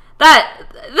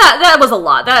 That was a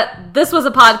lot. This was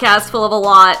a podcast full of a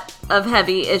lot of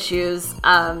heavy issues.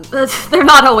 They're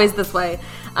not always this way.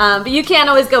 But you can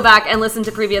always go back and listen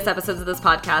to previous episodes of this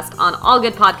podcast on all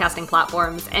good podcasting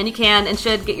platforms. And you can and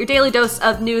should get your daily dose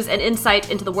of news and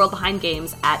insight into the world behind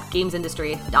games at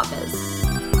GamesIndustry.biz.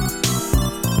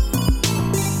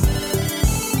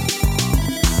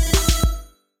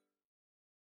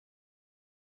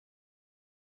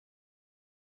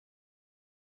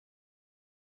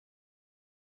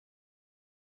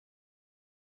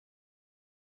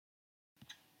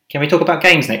 Can we talk about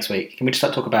games next week? Can we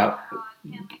just talk about...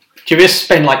 Do you just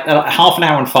spend half an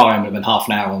hour on Fire Emblem and half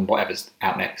an hour on whatever's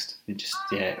out next?